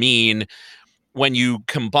person mean when you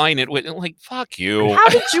combine it with, like, fuck you. How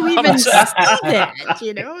did you even see that?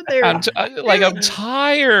 I'm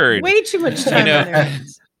tired. Way too much time on their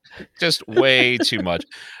hands. Just way too much.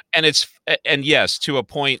 And yes, to a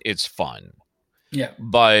point, it's fun. Yeah.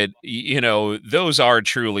 But, those are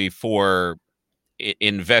truly for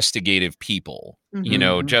investigative people.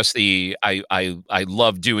 Just I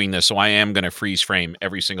love doing this, so I am going to freeze frame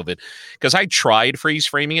every single bit, because I tried freeze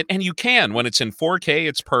framing it, and you can. When it's in 4K,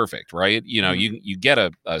 it's perfect, right? You get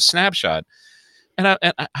a snapshot. And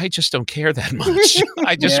I just don't care that much.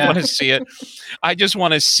 I just want to see it. I just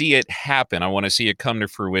want to see it happen. I want to see it come to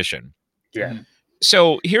fruition. Yeah.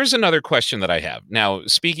 So here's another question that I have. Now,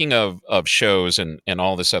 speaking of shows and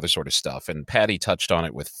all this other sort of stuff, and Patty touched on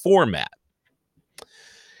it with format.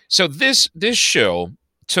 So this show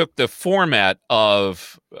took the format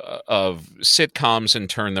of sitcoms and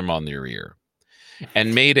turned them on their ear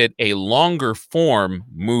and made it a longer form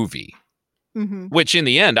movie. Which in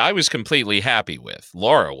the end, I was completely happy with.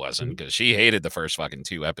 Laura wasn't, because she hated the first fucking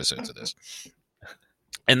 2 episodes of this.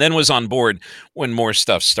 And then was on board when more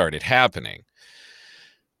stuff started happening.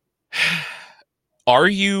 Are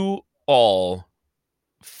you all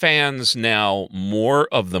fans now more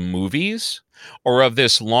of the movies or of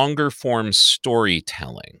this longer form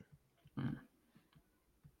storytelling?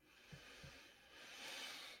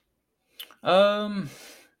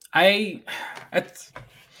 I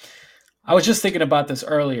was just thinking about this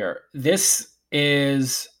earlier. This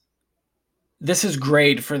is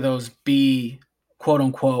great for those quote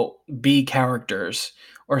unquote B characters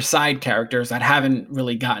or side characters that haven't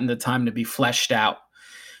really gotten the time to be fleshed out.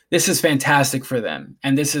 This is fantastic for them,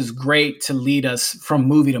 and this is great to lead us from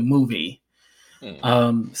movie to movie.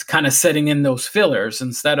 It's kind of setting in those fillers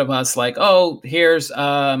instead of us like, oh, here's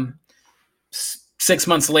 6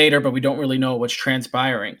 months later, but we don't really know what's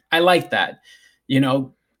transpiring. I like that.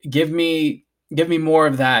 Give me more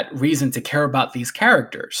of that reason to care about these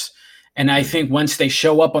characters. And I think once they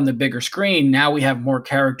show up on the bigger screen, now we have more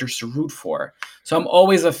characters to root for. So I'm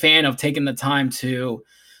always a fan of taking the time to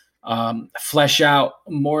flesh out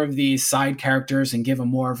more of these side characters and give them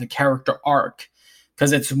more of a character arc,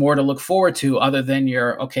 because it's more to look forward to other than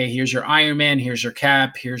here's your Iron Man, here's your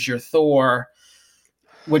Cap, here's your Thor,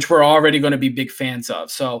 which we're already going to be big fans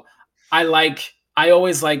of. So I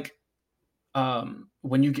always like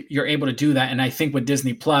when you're able to do that. And I think with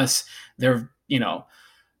Disney Plus, they're,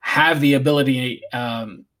 have the ability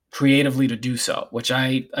creatively to do so, which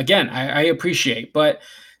I appreciate. But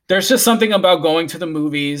there's just something about going to the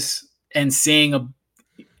movies and seeing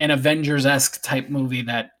an Avengers-esque type movie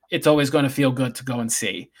that it's always going to feel good to go and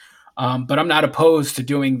see. But I'm not opposed to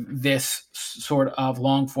doing this sort of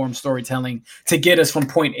long-form storytelling to get us from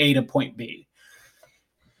point A to point B.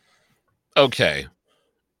 Okay.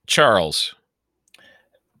 Charles.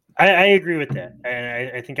 I agree with that,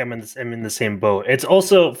 and I think I'm in the same boat. It's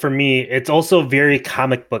also, for me, it's also very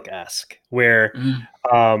comic book-esque, where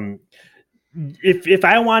if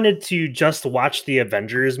I wanted to just watch the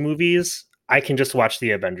Avengers movies, I can just watch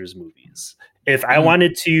the Avengers movies. If I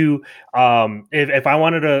wanted to, if I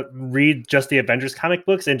wanted to read just the Avengers comic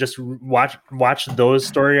books and just watch those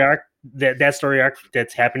story arc, that story arc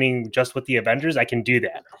that's happening just with the Avengers, I can do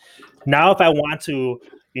that. Now, if I want to,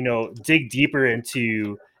 dig deeper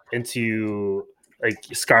into like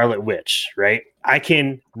Scarlet Witch, right? I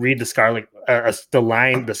can read the Scarlet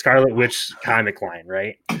Witch comic line,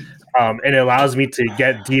 right? And it allows me to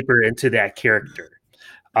get deeper into that character.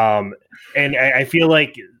 And I feel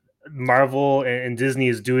like Marvel and Disney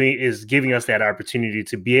is giving us that opportunity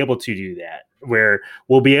to be able to do that, where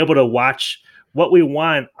we'll be able to watch what we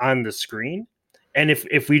want on the screen. And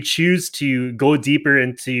if we choose to go deeper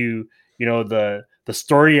into, the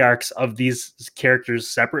story arcs of these characters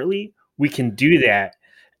separately, we can do that.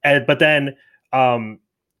 But then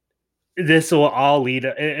this will all lead.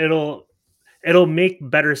 It'll make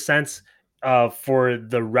better sense for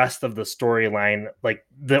the rest of the storyline, like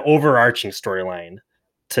the overarching storyline,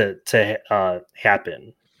 to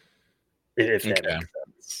happen. If that makes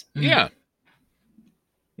sense. Yeah.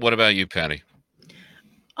 What about you, Patty?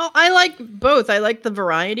 Oh, I like both. I like the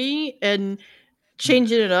variety and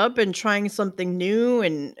changing it up and trying something new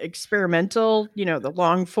and experimental. The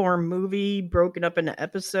long form movie broken up into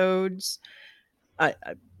episodes,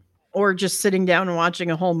 or just sitting down and watching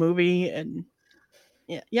a whole movie. And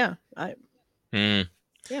yeah. I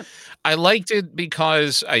liked it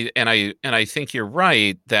because I think you're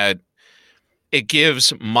right that it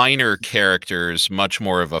gives minor characters much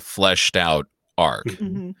more of a fleshed out arc.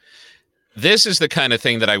 Mm-hmm. This is the kind of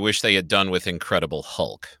thing that I wish they had done with Incredible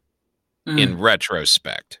Hulk in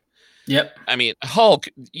retrospect. Yep. I mean, Hulk,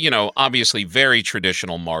 obviously very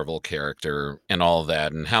traditional Marvel character and all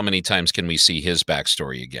that. And how many times can we see his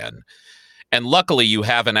backstory again? And luckily, you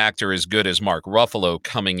have an actor as good as Mark Ruffalo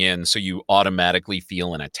coming in, so you automatically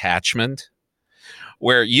feel an attachment,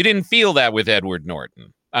 where you didn't feel that with Edward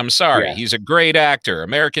Norton. I'm sorry. Yeah. He's a great actor.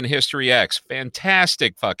 American History X,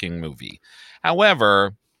 fantastic fucking movie.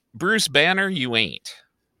 However, Bruce Banner, you ain't.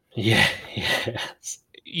 Yeah. Yes.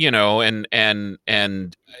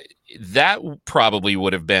 And that probably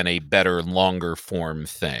would have been a better, longer form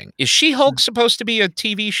thing. Is She-Hulk supposed to be a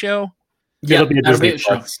TV show? Yeah, it'll be a Disney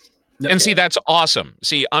show. And see, that's awesome.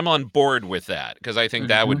 See, I'm on board with that because I think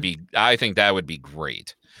that would be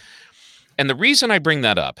great. And the reason I bring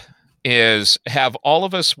that up is, have all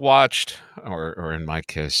of us watched, or in my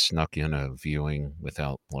case, snuck in a viewing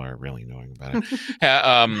without Laura really knowing about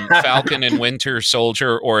it, Falcon and Winter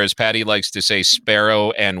Soldier, or as Patty likes to say, Sparrow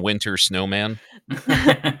and Winter Snowman?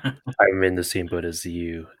 I'm in the same boat as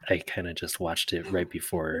you. I kind of just watched it right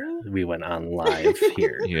before we went on live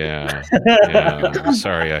here. Yeah.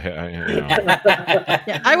 Sorry.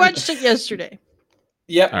 Yeah, I watched it yesterday.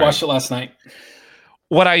 Yep, watched it last night.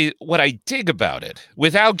 What I dig about it,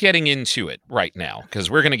 without getting into it right now,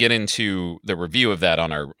 because we're going to get into the review of that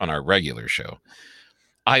on our regular show,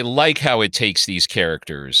 I like how it takes these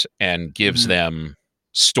characters and gives them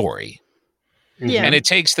story. Yeah. And it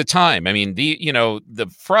takes the time. I mean,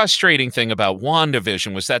 the frustrating thing about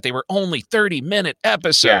WandaVision was that they were only 30-minute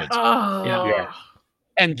episodes. Oh. Yeah.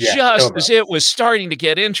 And just as it was starting to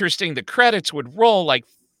get interesting, the credits would roll like,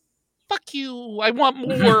 fuck you, I want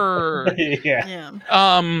more. Yeah.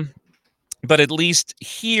 But at least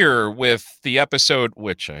here with the episode,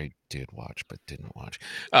 which I did watch but didn't watch,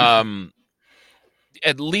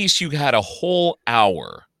 at least you had a whole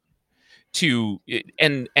hour to,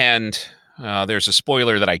 and there's a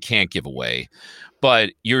spoiler that I can't give away,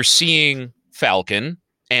 but you're seeing Falcon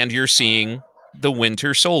and you're seeing the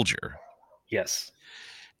Winter Soldier. Yes.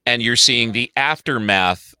 And you're seeing the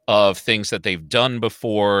aftermath of things that they've done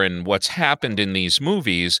before and what's happened in these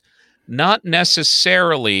movies. Not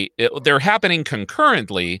necessarily, they're happening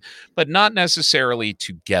concurrently, but not necessarily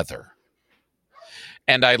together.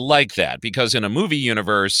 And I like that because in a movie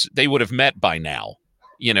universe, they would have met by now.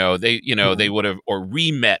 They would have, or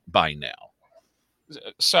re-met by now.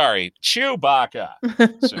 Sorry, Chewbacca.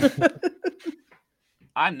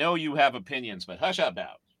 I know you have opinions, but hush up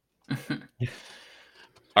now.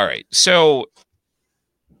 All right. So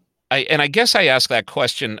I guess I ask that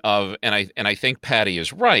question of, and I think Patty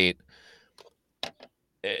is right.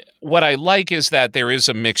 What I like is that there is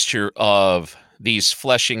a mixture of these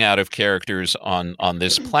fleshing out of characters on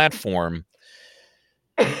this platform.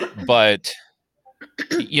 But,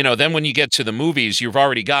 then when you get to the movies, you've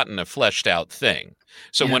already gotten a fleshed out thing.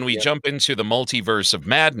 So when we jump into the multiverse of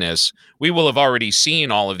madness, we will have already seen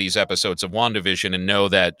all of these episodes of WandaVision and know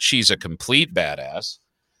that she's a complete badass.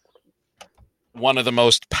 One of the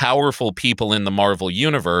most powerful people in the Marvel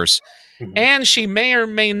universe, and she may or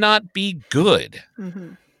may not be good.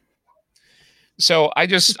 Mm-hmm. So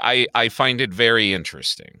I find it very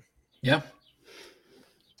interesting. Yeah.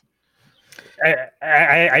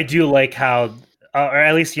 I do like how, or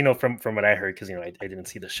at least, from what I heard, because, I didn't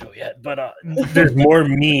see the show yet, but there's more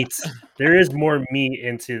meat. There is more meat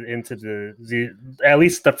into the at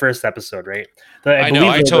least the first episode, right? I know.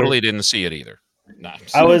 I totally didn't see it either.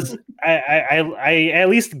 I at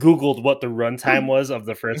least Googled what the runtime was of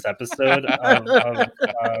the first episode of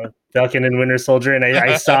Falcon and Winter Soldier, and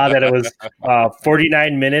I saw that it was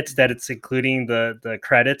 49 minutes, that it's including the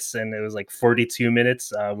credits, and it was like 42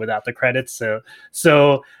 minutes without the credits.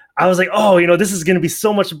 So I was like, oh, this is going to be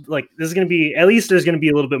so much, like, this is going to be, at least there's going to be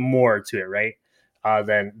a little bit more to it, right?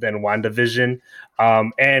 Than WandaVision.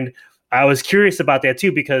 And I was curious about that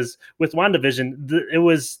too, because with WandaVision, it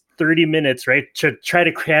was 30 minutes, right? To try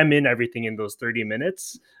to cram in everything in those 30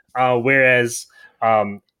 minutes. Whereas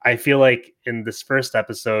I feel like in this first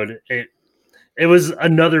episode, it was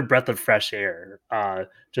another breath of fresh air.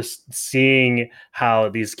 Just seeing how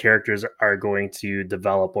these characters are going to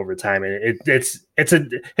develop over time, and it's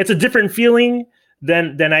a different feeling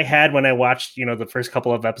than I had when I watched the first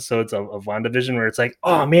couple of episodes of WandaVision, where it's like,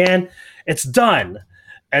 oh man, it's done,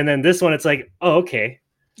 and then this one it's like, oh okay,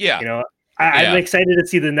 yeah, I'm excited to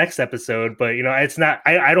see the next episode, but it's not.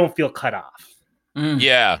 I don't feel cut off.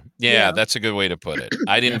 Yeah, that's a good way to put it.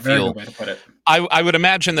 I didn't feel. Good way to put it. I would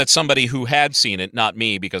imagine that somebody who had seen it, not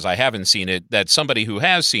me because I haven't seen it, that somebody who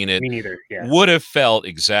has seen it, me neither, would have felt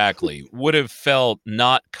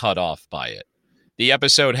not cut off by it. The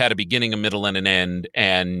episode had a beginning, a middle, and an end,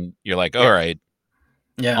 and you're like, all right,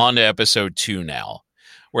 on to episode 2 now.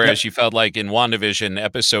 Whereas you felt like in WandaVision,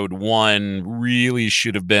 episode 1 really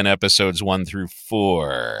should have been episodes 1 through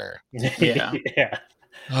 4. Yeah.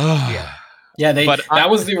 That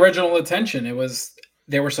was the original intention.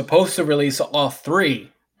 They were supposed to release all 3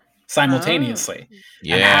 simultaneously.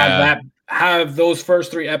 And have those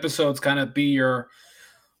first 3 episodes kind of be your,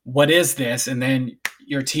 what is this? And then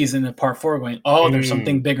you're teasing the part 4 going, oh, there's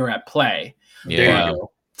something bigger at play. Yeah.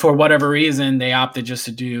 For whatever reason, they opted just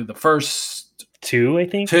to do the first 2, I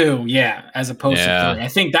think. 2, as opposed to 3. I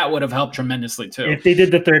think that would have helped tremendously too. If they did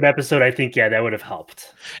the 3rd episode, I think that would have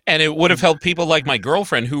helped. And it would have helped people like my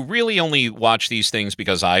girlfriend, who really only watch these things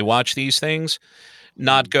because I watch these things,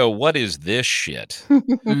 not go, what is this shit?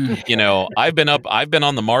 I've been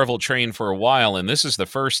on the Marvel train for a while, and this is the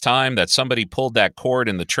first time that somebody pulled that cord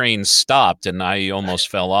and the train stopped, and I almost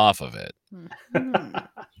fell off of it.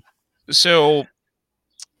 So,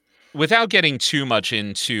 without getting too much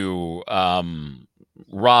into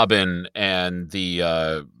Robin and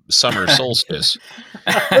the summer solstice.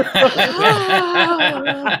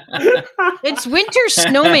 It's winter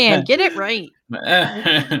snowman. Get it right.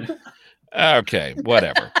 Okay,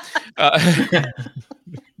 whatever.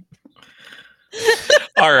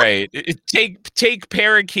 All right. Take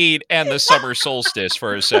Parakeet and the summer solstice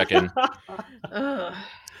for a second.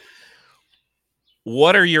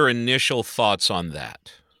 What are your initial thoughts on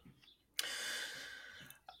that?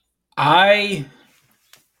 As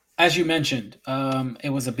you mentioned,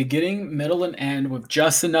 it was a beginning, middle, and end with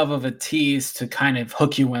just enough of a tease to kind of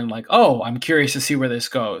hook you in, like, oh, I'm curious to see where this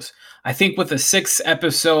goes. I think with a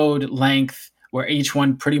 6-episode length where each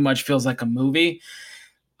one pretty much feels like a movie,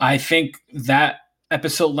 I think that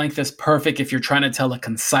episode length is perfect if you're trying to tell a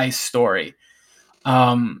concise story.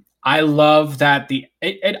 I love that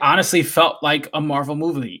it honestly felt like a Marvel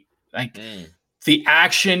movie. Like the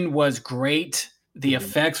action was great. The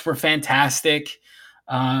effects were fantastic.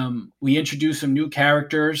 We introduced some new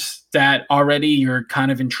characters that already you're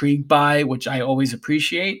kind of intrigued by, which I always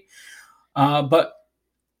appreciate. But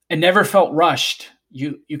it never felt rushed.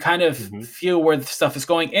 You kind of feel where the stuff is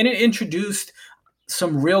going, and it introduced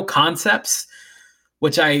some real concepts,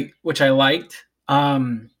 which I liked.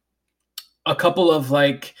 A couple of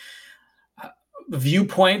like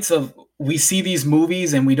viewpoints of, we see these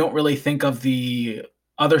movies and we don't really think of the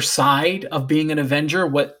other side of being an Avenger,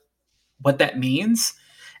 what that means.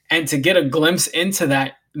 And to get a glimpse into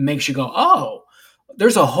that makes you go, oh,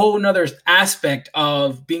 there's a whole nother aspect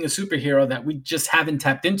of being a superhero that we just haven't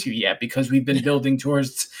tapped into yet, because we've been building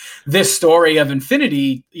towards this story of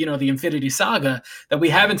Infinity, the Infinity Saga, that we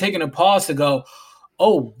haven't taken a pause to go,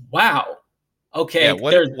 oh, wow. Okay. Yeah,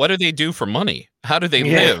 what do they do for money? How do they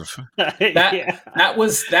live?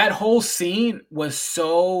 That whole scene was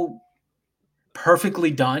so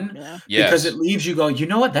perfectly done, because it leaves you go, you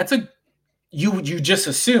know what? That's you just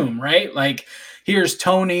assume, right? Like, here's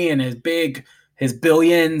Tony and his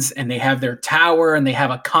billions, and they have their tower and they have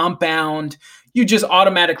a compound. You just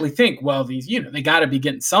automatically think, well, these, they got to be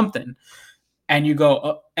getting something. And you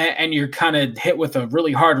go, and you're kind of hit with a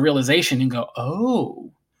really hard realization and go,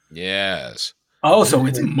 oh, yes. Oh, so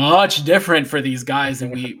it's much different for these guys than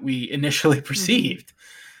we initially perceived.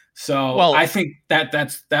 So I think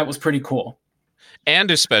that was pretty cool. And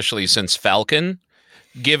especially since Falcon,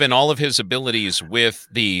 given all of his abilities with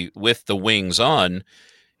the wings on,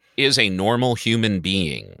 is a normal human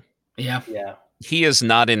being. Yeah. he is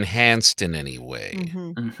not enhanced in any way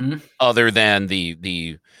other than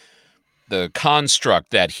the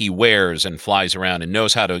construct that he wears and flies around and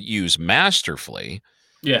knows how to use masterfully.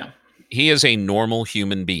 Yeah. He is a normal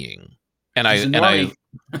human being. He's a normie.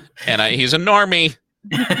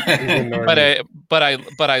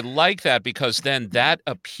 But I like that because then that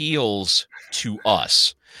appeals to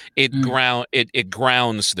us. It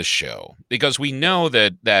grounds the show because we know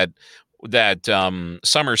that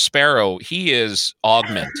Summer Sparrow, he is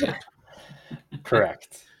augmented.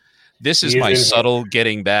 Correct. This is my subtle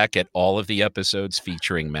getting back at all of the episodes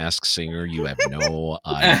featuring Masked Singer. You have no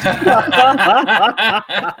idea.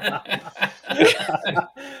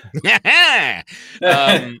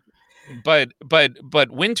 But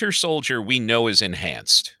Winter Soldier, we know, is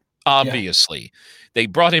enhanced. Obviously, they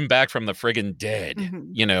brought him back from the friggin' dead,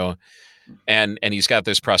 and he's got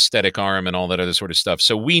this prosthetic arm and all that other sort of stuff.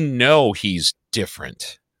 So we know he's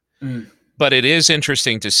different. But it is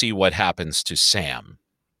interesting to see what happens to Sam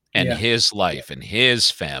and his life and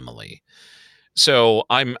his family. So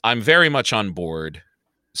I'm very much on board.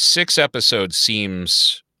 6 episodes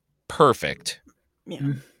seems perfect.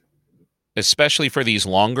 Yeah. Especially for these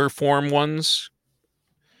longer form ones.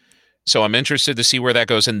 So I'm interested to see where that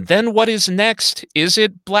goes. And then what is next? Is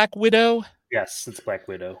it Black Widow? Yes, it's Black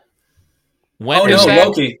Widow. When is that?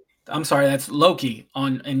 Loki. I'm sorry, that's Loki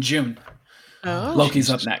in June. Oh, Loki's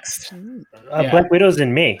up next. Black Widow's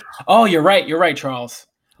in May. Oh, you're right, Charles.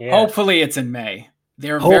 Yeah. Hopefully it's in May.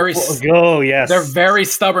 They're very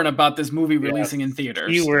stubborn about this movie releasing in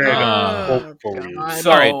theaters. Hopefully.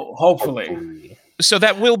 Hopefully. So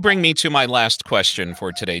that will bring me to my last question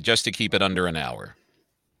for today, just to keep it under an hour.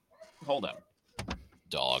 Hold on,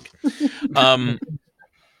 dog.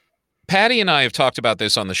 Patty and I have talked about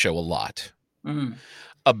this on the show a lot,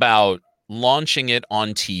 about launching it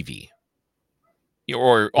on TV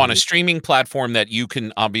or on a streaming platform that you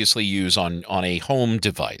can obviously use on a home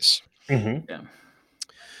device. And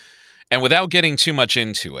without getting too much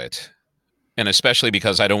into it, and especially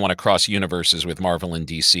because I don't want to cross universes with Marvel and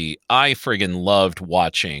DC, I friggin' loved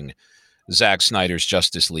watching Zack Snyder's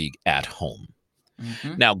Justice League at home.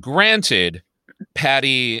 Now, granted,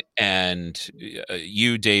 Patty and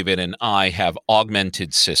you, David, and I have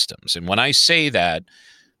augmented systems. And when I say that,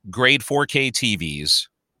 grade 4K TVs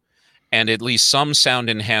and at least some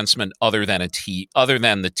sound enhancement other than the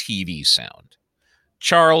TV sound.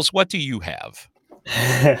 Charles, what do you have?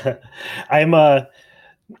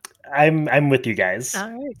 I'm with you guys. All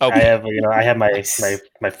right. Okay. I have my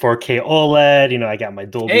 4K OLED. I got my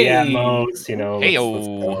Dolby Atmos. Let's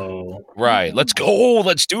go. Right. Let's go.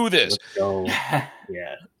 Let's do this. Let's go.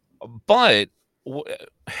 Yeah. But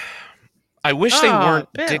I wish they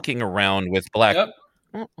weren't dicking around with Black.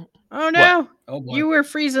 Yep. Oh no! You were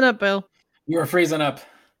freezing up, Bill. You were freezing up.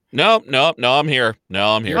 Nope. I'm here.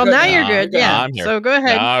 Well, now you're good. Yeah. I'm here. So go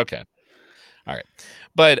ahead. Okay. All right.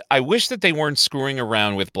 But I wish that they weren't screwing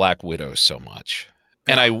around with Black Widow so much.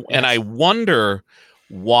 And I wonder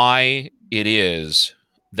why it is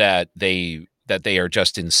that they are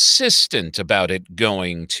just insistent about it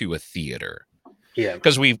going to a theater. Yeah.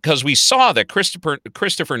 Because we saw that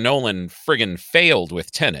Christopher Nolan friggin' failed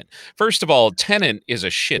with Tenet. First of all, Tenet is a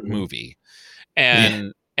shit movie.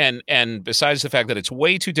 And besides the fact that it's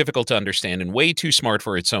way too difficult to understand and way too smart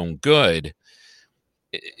for its own good,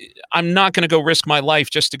 I'm not going to go risk my life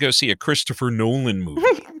just to go see a Christopher Nolan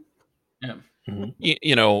movie.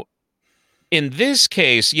 In this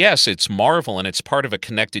case, yes, it's Marvel and it's part of a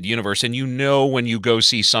connected universe. And when you go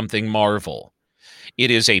see something Marvel,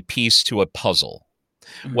 it is a piece to a puzzle.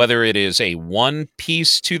 Whether it is a one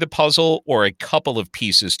piece to the puzzle or a couple of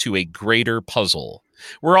pieces to a greater puzzle.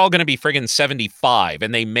 We're all going to be friggin' 75,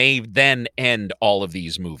 and they may then end all of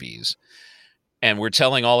these movies. And we're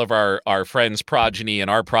telling all of our friends' progeny and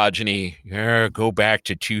our progeny, go back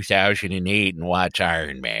to 2008 and watch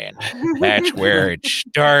Iron Man. That's where it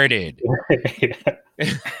started.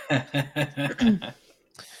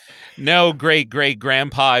 No,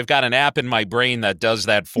 great-grandpa, I've got an app in my brain that does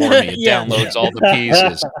that for me. It downloads all the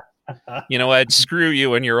pieces. You know what? Screw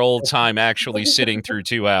you and your old time actually sitting through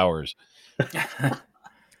 2 hours.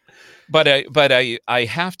 But I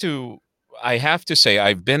have to say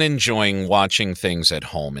I've been enjoying watching things at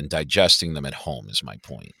home and digesting them at home is my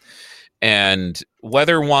point. And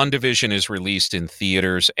whether WandaVision is released in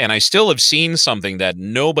theaters, and I still have seen something that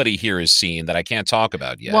nobody here has seen that I can't talk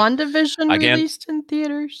about yet. WandaVision released in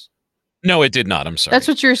theaters? No, it did not. I'm sorry. That's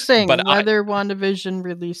what you're saying. But whether WandaVision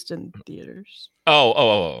released in theaters.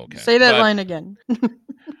 Oh, okay. Say that line again.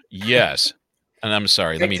 Yes. And I'm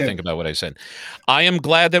sorry. Let me think about what I said. I am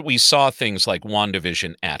glad that we saw things like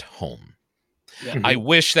WandaVision at home. Yeah. I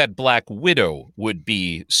wish that Black Widow would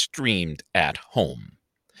be streamed at home.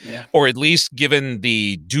 Yeah. Or at least given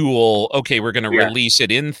the dual, okay, we're going to release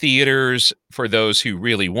it in theaters for those who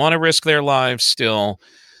really want to risk their lives still,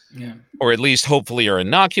 or at least hopefully are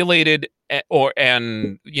inoculated,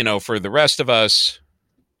 and for the rest of us,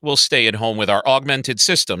 we'll stay at home with our augmented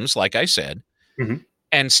systems, like I said,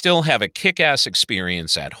 and still have a kick-ass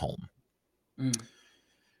experience at home.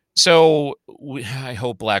 So I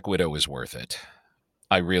hope Black Widow is worth it.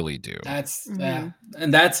 I really do.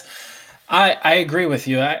 I agree with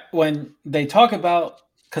you. When they talk about,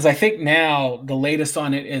 because I think now the latest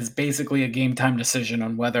on it is basically a game time decision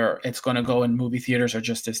on whether it's going to go in movie theaters or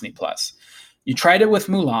just Disney Plus. You tried it with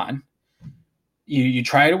Mulan. You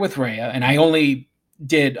tried it with Raya, and I only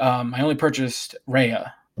purchased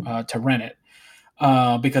Raya to rent it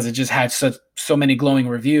because it just had so many glowing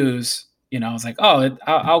reviews. I was like,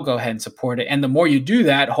 I'll go ahead and support it. And the more you do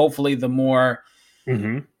that, hopefully the more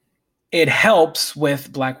it helps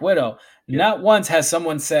with Black Widow. Not once has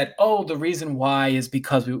someone said, the reason why is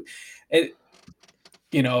because if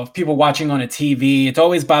people watching on a TV, it's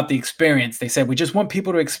always about the experience. They said, we just want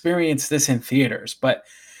people to experience this in theaters. But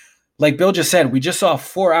like Bill just said, we just saw a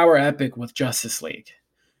 4-hour epic with Justice League.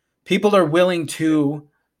 People are willing to,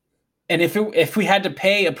 and if we had to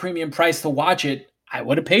pay a premium price to watch it, I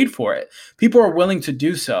would have paid for it. People are willing to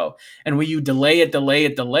do so. And when you delay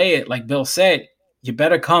it, like Bill said, you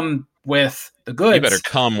better come with the goods. You better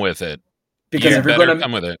come with it. Because if you're going to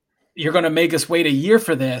come with it, you're going to make us wait a year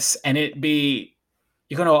for this, and you're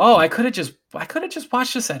going to, I could have just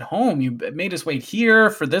watched this at home. You made us wait here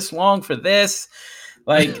for this long for this.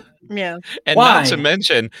 Like, yeah. And why? Not to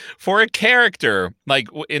mention, for a character like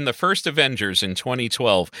in the first Avengers in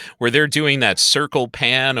 2012, where they're doing that circle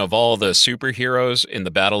pan of all the superheroes in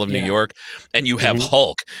the Battle of New York, and you have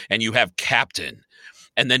Hulk, and you have Captain,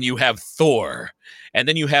 and then you have Thor, and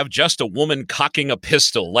then you have just a woman cocking a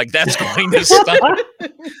pistol. Like, that's going to stop.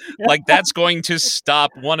 Like, that's going to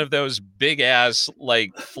stop one of those big ass,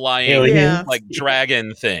 like, flying, like,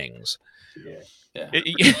 dragon things.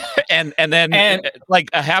 And then like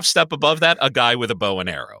a half step above that, a guy with a bow and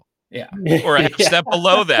arrow. Or a half step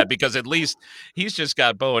below that, because at least he's just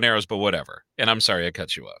got bow and arrows, but whatever. And I'm sorry I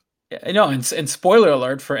cut you off. I know, and spoiler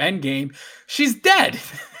alert for Endgame, she's dead.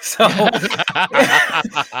 So,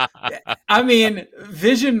 I mean,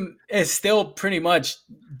 Vision is still pretty much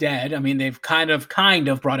dead. I mean, they've kind of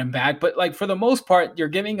brought him back, but like for the most part, you're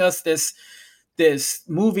giving us this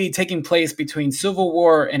movie taking place between Civil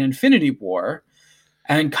War and Infinity War,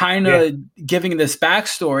 and kind of giving this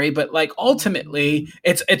backstory. But like ultimately,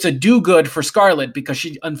 it's a do-good for Scarlet, because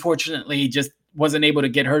she unfortunately just wasn't able to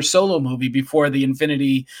get her solo movie before the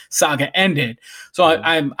Infinity Saga ended. So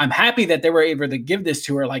I'm happy that they were able to give this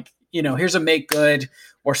to her. Like, here's a make good.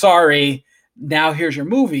 We're sorry. Now here's your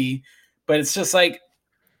movie. But it's just like,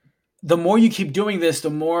 the more you keep doing this, the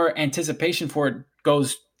more anticipation for it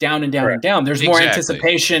goes down and down and down. There's more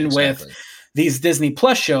anticipation with these Disney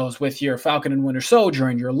Plus shows, with your Falcon and Winter Soldier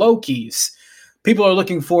and your Lokis. People are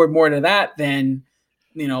looking forward more to that than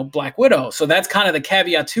Black Widow. So that's kind of the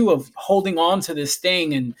caveat too of holding on to this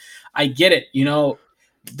thing. And I get it,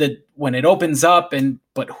 when it opens up,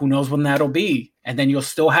 but who knows when that'll be. And then you'll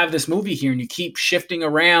still have this movie here, and you keep shifting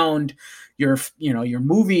around your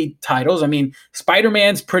movie titles. I mean,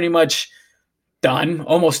 Spider-Man's pretty much done,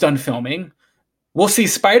 almost done filming. We'll see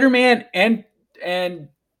Spider-Man and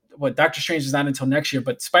Doctor Strange is not until next year,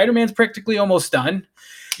 but Spider-Man's practically almost done.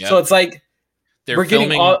 Yep. So it's like we're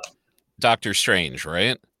filming Doctor Strange,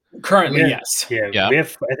 right? Currently, yes. Yeah. We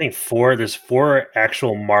have, I think, there's 4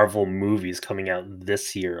 actual Marvel movies coming out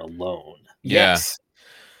this year alone. Yes.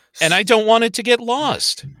 And I don't want it to get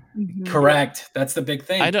lost. Correct. That's the big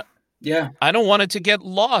thing. I don't want it to get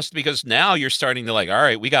lost, because now you're starting to like, all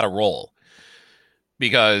right, we got to roll.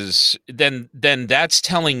 Because then that's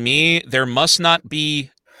telling me there must not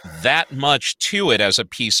be that much to it as a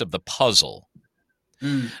piece of the puzzle.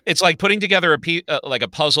 It's like putting together a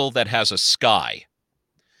puzzle that has a sky.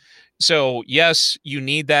 So yes, you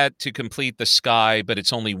need that to complete the sky, but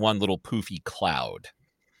it's only one little poofy cloud,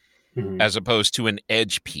 as opposed to an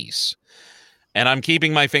edge piece. And I'm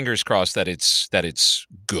keeping my fingers crossed that it's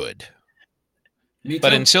good.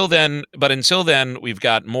 But until then, we've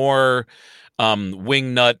got more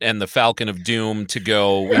Wingnut and the Falcon of Doom to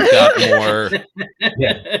go. We've got more.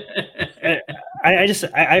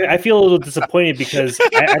 I feel a little disappointed, because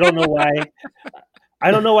I don't know why. I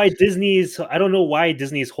don't know why Disney's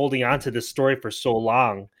holding on to this story for so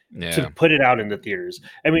long to put it out in the theaters.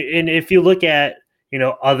 I mean, and if you look at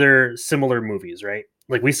other similar movies, right?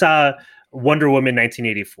 Like we saw Wonder Woman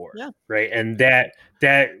 1984. Yeah. Right. And that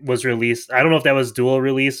was released. I don't know if that was dual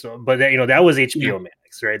release, but that was HBO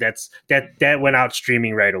Max, right? That went out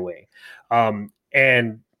streaming right away.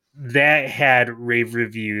 And that had rave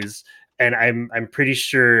reviews, and I'm pretty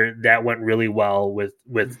sure that went really well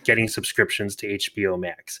with getting subscriptions to HBO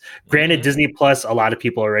Max. Granted, Disney Plus, a lot of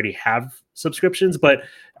people already have subscriptions, but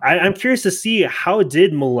I'm curious to see, how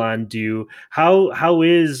did Mulan do? How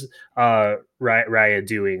is Raya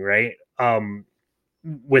doing, right?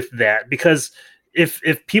 With that, because if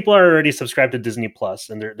people are already subscribed to Disney Plus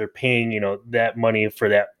and they're paying that money for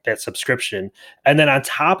that subscription, and then on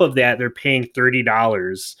top of that they're paying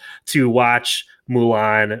 $30 to watch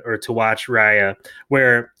Mulan or to watch Raya,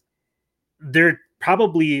 where they're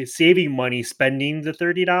probably saving money spending the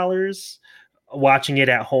 $30 watching it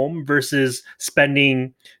at home versus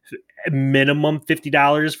spending minimum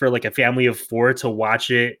 $50 for like a family of 4 to watch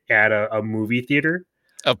it at a movie theater.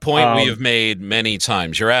 A point we have made many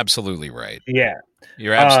times. You're absolutely right. Yeah.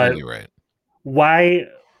 You're absolutely right. Why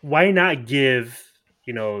not give,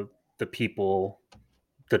 the people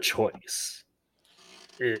the choice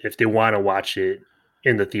if they want to watch it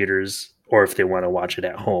in the theaters or if they want to watch it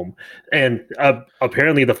at home? And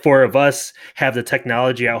apparently the 4 of us have the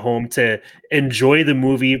technology at home to enjoy the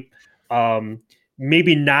movie.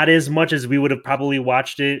 Maybe not as much as we would have probably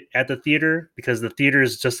watched it at the theater, because the theater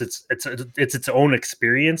is just it's its own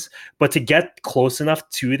experience. But to get close enough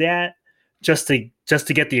to that, just to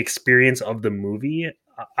get the experience of the movie,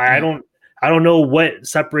 I don't know what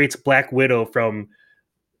separates Black Widow from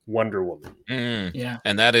Wonder Woman. Yeah,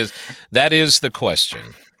 and that is the question.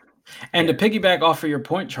 And to piggyback off of your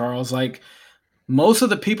point, Charles, like, most of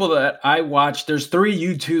the people that I watch, there's 3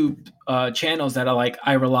 YouTube channels that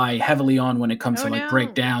I rely heavily on when it comes to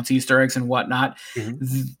breakdowns, Easter eggs, and whatnot.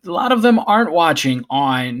 Mm-hmm. A lot of them aren't watching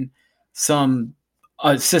on some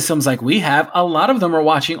systems like we have. A lot of them are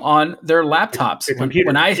watching on their laptops.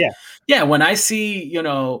 When I see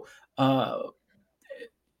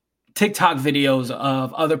TikTok videos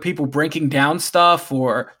of other people breaking down stuff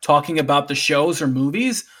or talking about the shows or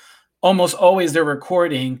movies, almost always they're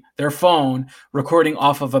recording their phone, recording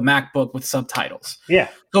off of a MacBook with subtitles. Yeah.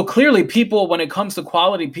 So clearly people, when it comes to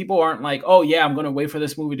quality, people aren't like, oh yeah, I'm going to wait for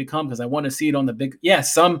this movie to come because I want to see it on the big. Yeah,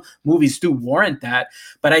 some movies do warrant that.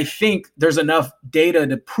 But I think there's enough data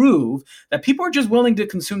to prove that people are just willing to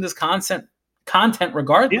consume this content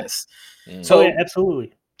regardless. Yeah. So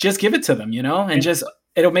absolutely. Just give it to them, and just,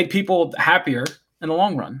 it'll make people happier in the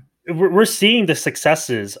long run. We're seeing the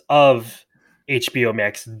successes of HBO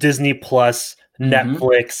Max, Disney Plus,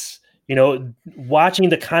 Netflix, watching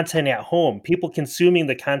the content at home, people consuming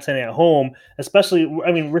the content at home, especially,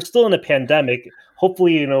 we're still in a pandemic.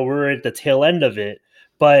 Hopefully, we're at the tail end of it,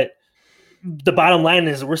 but the bottom line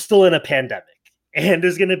is we're still in a pandemic, and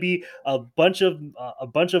there's going to be a bunch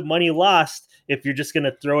of money lost if you're just going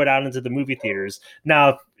to throw it out into the movie theaters.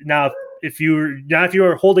 Now, if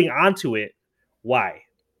you're holding on to it, why?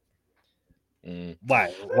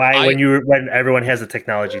 Why when everyone has the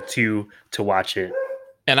technology to watch it?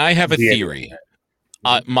 And I have a theory.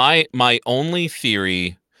 My only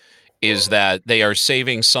theory is that they are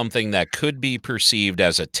saving something that could be perceived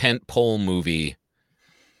as a tentpole movie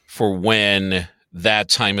for when that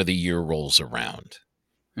time of the year rolls around.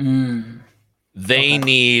 They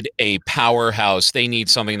need a powerhouse. They need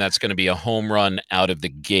something that's going to be a home run out of the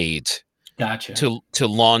gate. Gotcha. To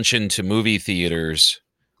launch into movie theaters.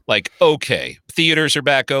 Like, okay, theaters are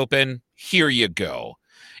back open. Here you go.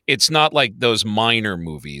 It's not like those minor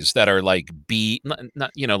movies that are like B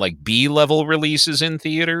level releases in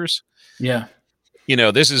theaters. Yeah.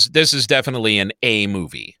 This is definitely an A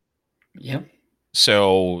movie. Yep.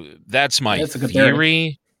 So that's my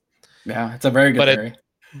theory. Yeah, it's a very good theory.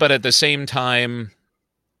 But at the same time,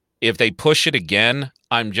 if they push it again,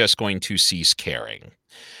 I'm just going to cease caring.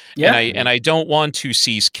 Yeah. And I don't want to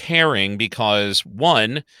cease caring because,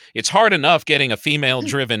 one, it's hard enough getting a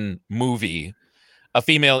female-driven movie,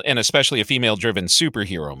 and especially a female-driven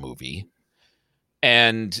superhero movie,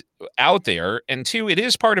 and out there. And 2, it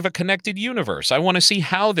is part of a connected universe. I want to see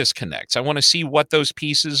how this connects. I want to see what those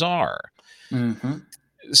pieces are. Mm-hmm.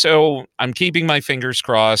 So I'm keeping my fingers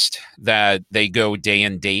crossed that they go day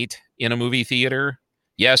and date in a movie theater.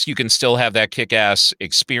 Yes, you can still have that kick-ass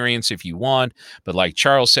experience if you want, but like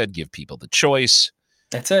Charles said, give people the choice.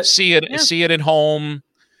 That's it. See it at home.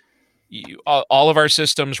 All of our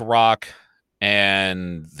systems rock,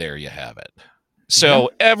 and there you have it.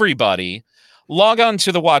 So everybody, log on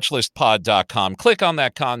to thewatchlistpod.com, click on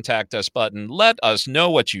that contact us button. Let us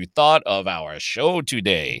know what you thought of our show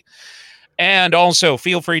today. And also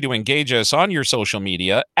feel free to engage us on your social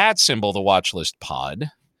media @the Watchlist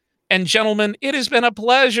Pod. And gentlemen, it has been a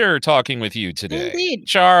pleasure talking with you today. Indeed.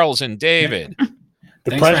 Charles and David.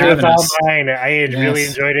 The Thanks for pleasure was having all us. mine. I really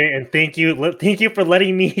enjoyed it, and thank you for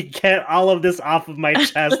letting me get all of this off of my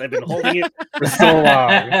chest. I've been holding it for so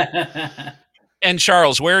long. And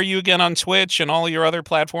Charles, where are you again on Twitch and all your other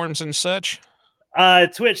platforms and such?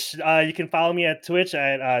 Twitch. You can follow me at Twitch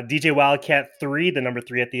at DJ Wildcat 3, the number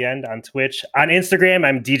 3 at the end on Twitch. On Instagram,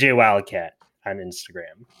 I'm DJ Wildcat on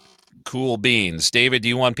Instagram. Cool beans. David, do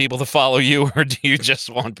you want people to follow you, or do you just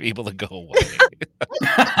want people to go away?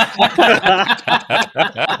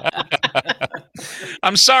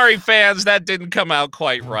 I'm sorry, fans, that didn't come out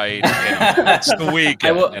quite right. Anyway, it's the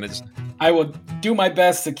weekend. I will do my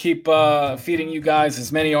best to keep feeding you guys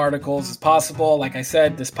as many articles as possible. Like I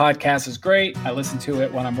said, this podcast is great. I listen to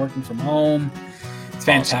it when I'm working from home. It's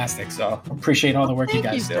fantastic. So appreciate all the work you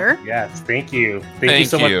guys do. Sir. Yes, thank you. Thank you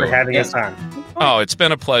so much for having us on. Oh, it's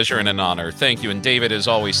been a pleasure and an honor. Thank you. And David, as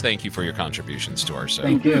always, thank you for your contributions to our show.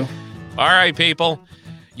 Thank you. All right, people.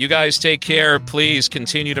 You guys take care. Please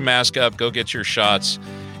continue to mask up. Go get your shots.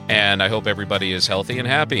 And I hope everybody is healthy and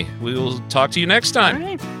happy. We will talk to you next time. All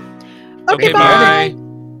right. Okay, bye. Bye.